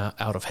casts him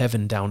out of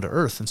heaven down to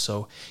earth, and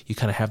so you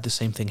kind of have the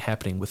same thing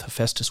happening with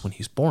Hephaestus when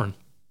he's born.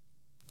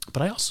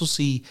 But I also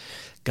see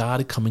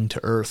God coming to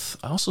earth.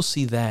 I also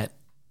see that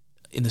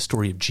in the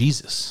story of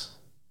Jesus.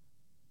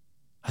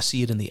 I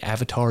see it in the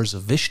avatars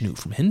of Vishnu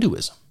from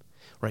Hinduism,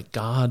 right?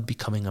 God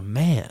becoming a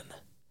man.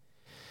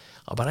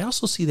 But I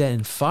also see that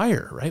in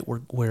fire, right?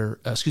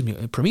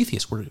 In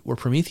Prometheus, where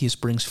Prometheus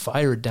brings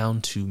fire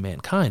down to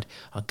mankind.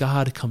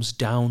 God comes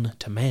down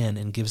to man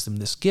and gives them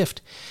this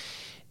gift.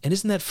 And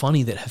isn't that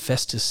funny that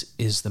Hephaestus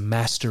is the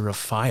master of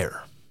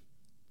fire?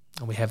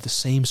 And we have the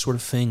same sort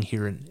of thing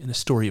here in the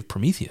story of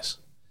Prometheus.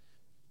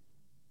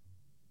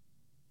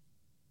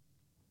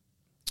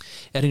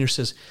 Edinger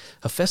says,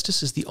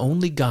 Hephaestus is the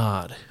only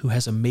god who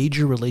has a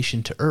major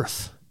relation to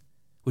earth,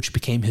 which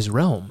became his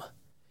realm,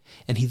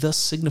 and he thus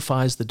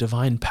signifies the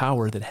divine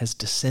power that has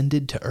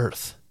descended to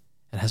earth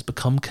and has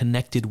become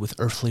connected with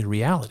earthly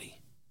reality.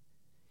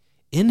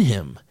 In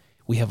him,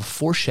 we have a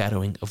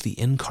foreshadowing of the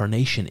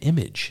incarnation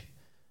image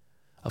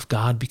of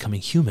God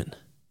becoming human.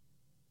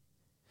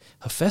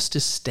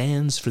 Hephaestus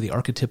stands for the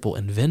archetypal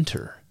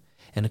inventor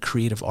and a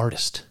creative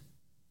artist.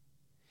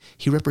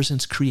 He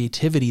represents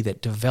creativity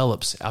that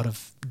develops out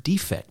of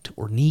defect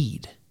or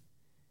need.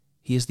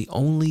 He is the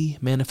only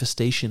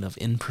manifestation of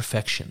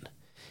imperfection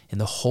in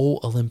the whole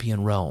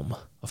Olympian realm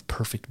of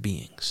perfect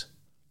beings.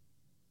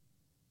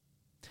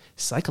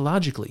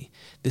 Psychologically,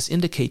 this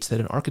indicates that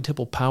an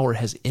archetypal power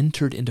has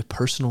entered into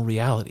personal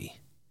reality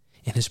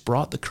and has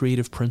brought the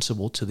creative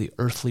principle to the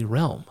earthly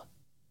realm.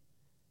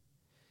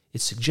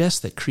 It suggests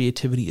that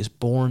creativity is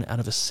born out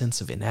of a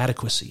sense of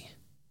inadequacy.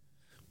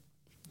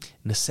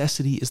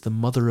 Necessity is the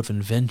mother of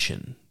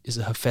invention is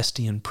a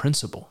Hephaestian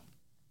principle.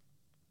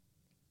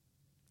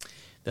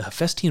 The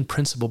Hephaestian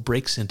principle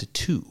breaks into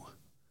two.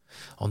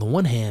 On the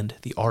one hand,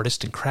 the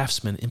artist and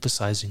craftsman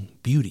emphasizing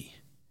beauty,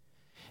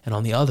 and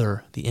on the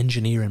other, the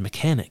engineer and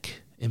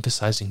mechanic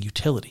emphasizing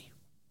utility.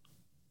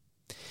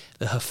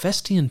 The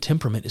Hephaestian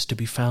temperament is to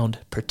be found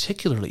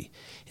particularly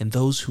in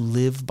those who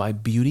live by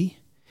beauty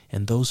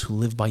and those who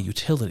live by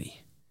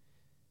utility.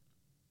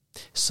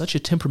 Such a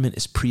temperament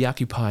is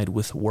preoccupied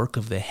with work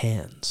of the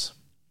hands.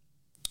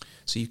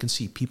 So you can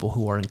see people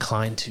who are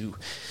inclined to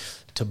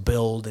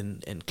build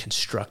and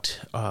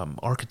construct,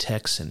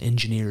 architects and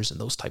engineers and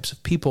those types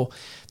of people.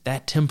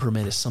 That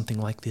temperament is something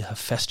like the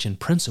Hephaestian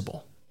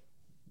principle.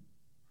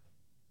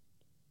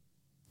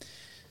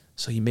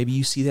 So maybe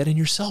you see that in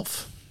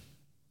yourself.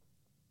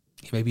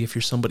 Maybe if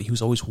you're somebody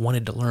who's always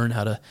wanted to learn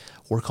how to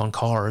work on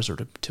cars or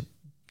to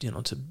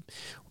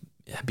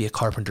be a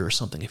carpenter or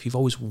something, if you've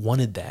always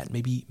wanted that,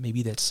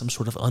 maybe that's some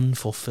sort of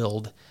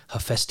unfulfilled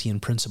Hephaestian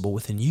principle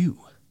within you.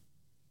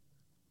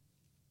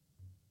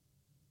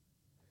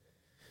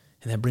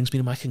 And that brings me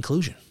to my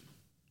conclusion.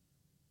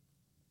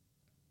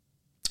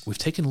 We've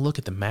taken a look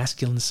at the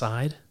masculine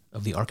side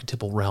of the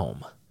archetypal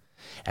realm,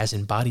 as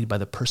embodied by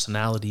the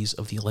personalities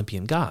of the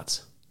Olympian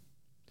gods.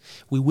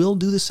 We will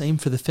do the same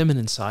for the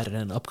feminine side in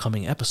an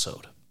upcoming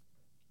episode.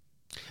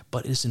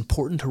 But it is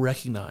important to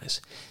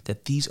recognize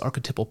that these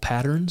archetypal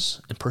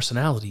patterns and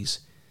personalities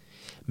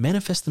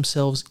manifest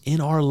themselves in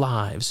our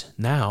lives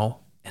now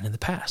and in the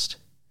past.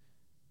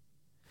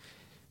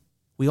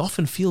 We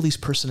often feel these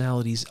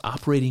personalities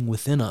operating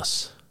within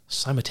us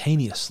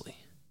simultaneously.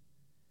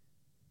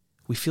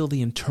 We feel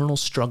the internal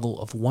struggle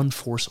of one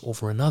force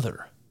over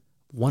another,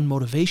 one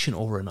motivation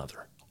over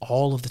another,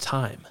 all of the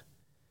time.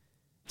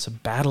 It's a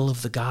battle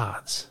of the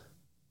gods.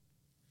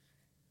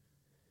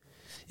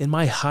 In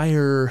my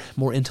higher,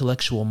 more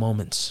intellectual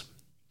moments,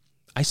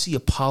 I see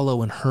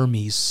Apollo and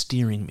Hermes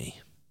steering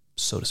me,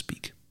 so to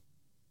speak.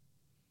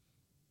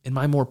 In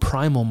my more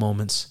primal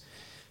moments,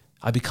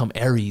 I become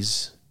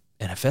Ares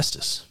and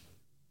Hephaestus.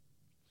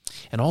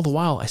 And all the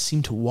while, I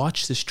seem to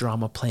watch this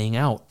drama playing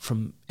out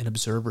from an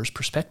observer's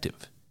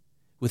perspective,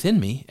 within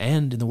me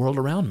and in the world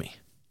around me.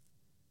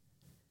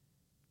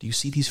 Do you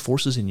see these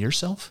forces in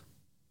yourself?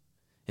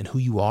 In who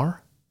you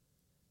are?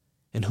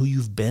 In who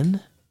you've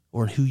been?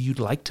 Or in who you'd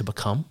like to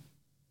become?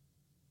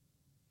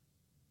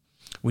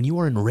 When you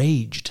are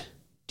enraged,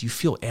 do you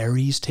feel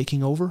Ares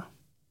taking over?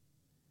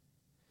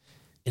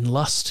 In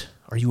lust,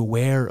 are you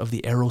aware of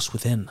the Eros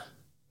within?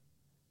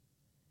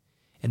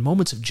 In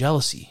moments of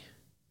jealousy,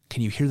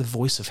 can you hear the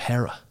voice of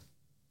Hera?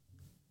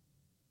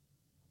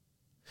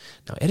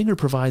 Now, Edinger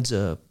provides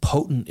a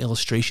potent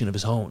illustration of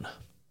his own.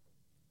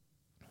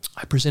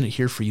 I present it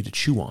here for you to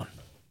chew on.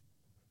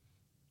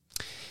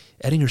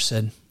 Edinger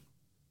said,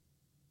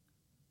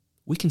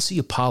 we can see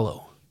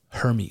Apollo,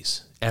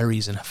 Hermes,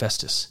 Ares, and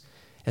Hephaestus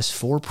as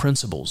four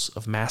principles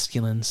of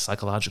masculine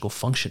psychological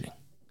functioning.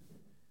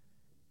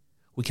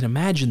 We can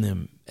imagine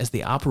them as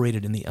they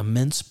operated in the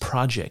immense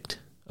project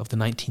of the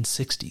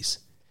 1960s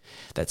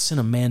that sent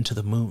a man to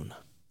the moon.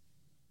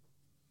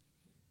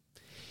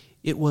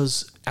 It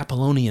was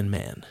Apollonian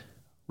man,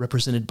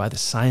 represented by the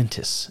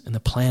scientists and the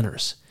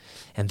planners,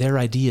 and their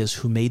ideas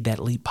who made that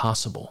leap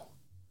possible.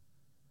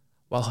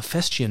 While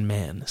Hephaestion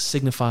man,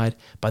 signified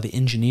by the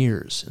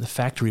engineers and the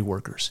factory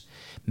workers,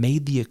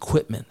 made the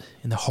equipment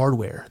and the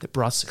hardware that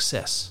brought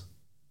success.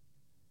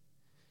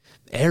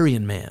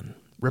 Aryan man,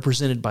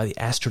 represented by the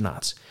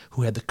astronauts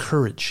who had the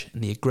courage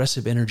and the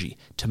aggressive energy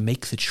to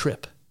make the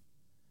trip.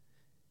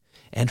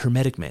 And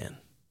Hermetic man,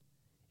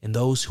 and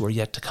those who are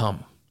yet to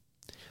come,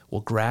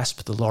 will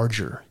grasp the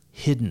larger,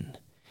 hidden,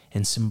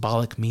 and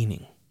symbolic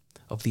meaning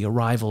of the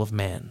arrival of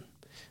man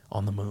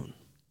on the moon.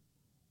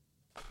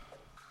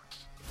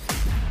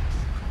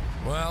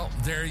 Well,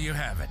 there you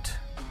have it.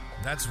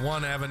 That's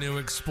one avenue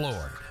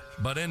explored,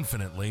 but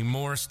infinitely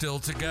more still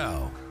to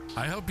go.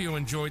 I hope you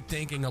enjoyed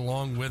thinking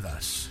along with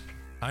us.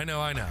 I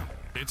know.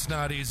 It's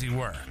not easy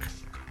work.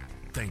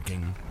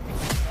 Thinking.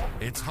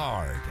 It's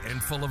hard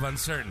and full of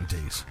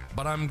uncertainties,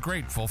 but I'm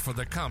grateful for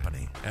the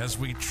company as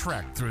we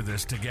trek through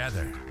this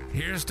together.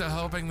 Here's to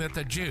hoping that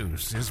the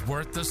juice is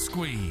worth the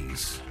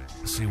squeeze.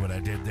 See what I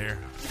did there?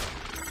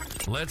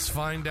 Let's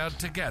find out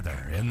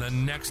together in the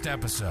next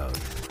episode.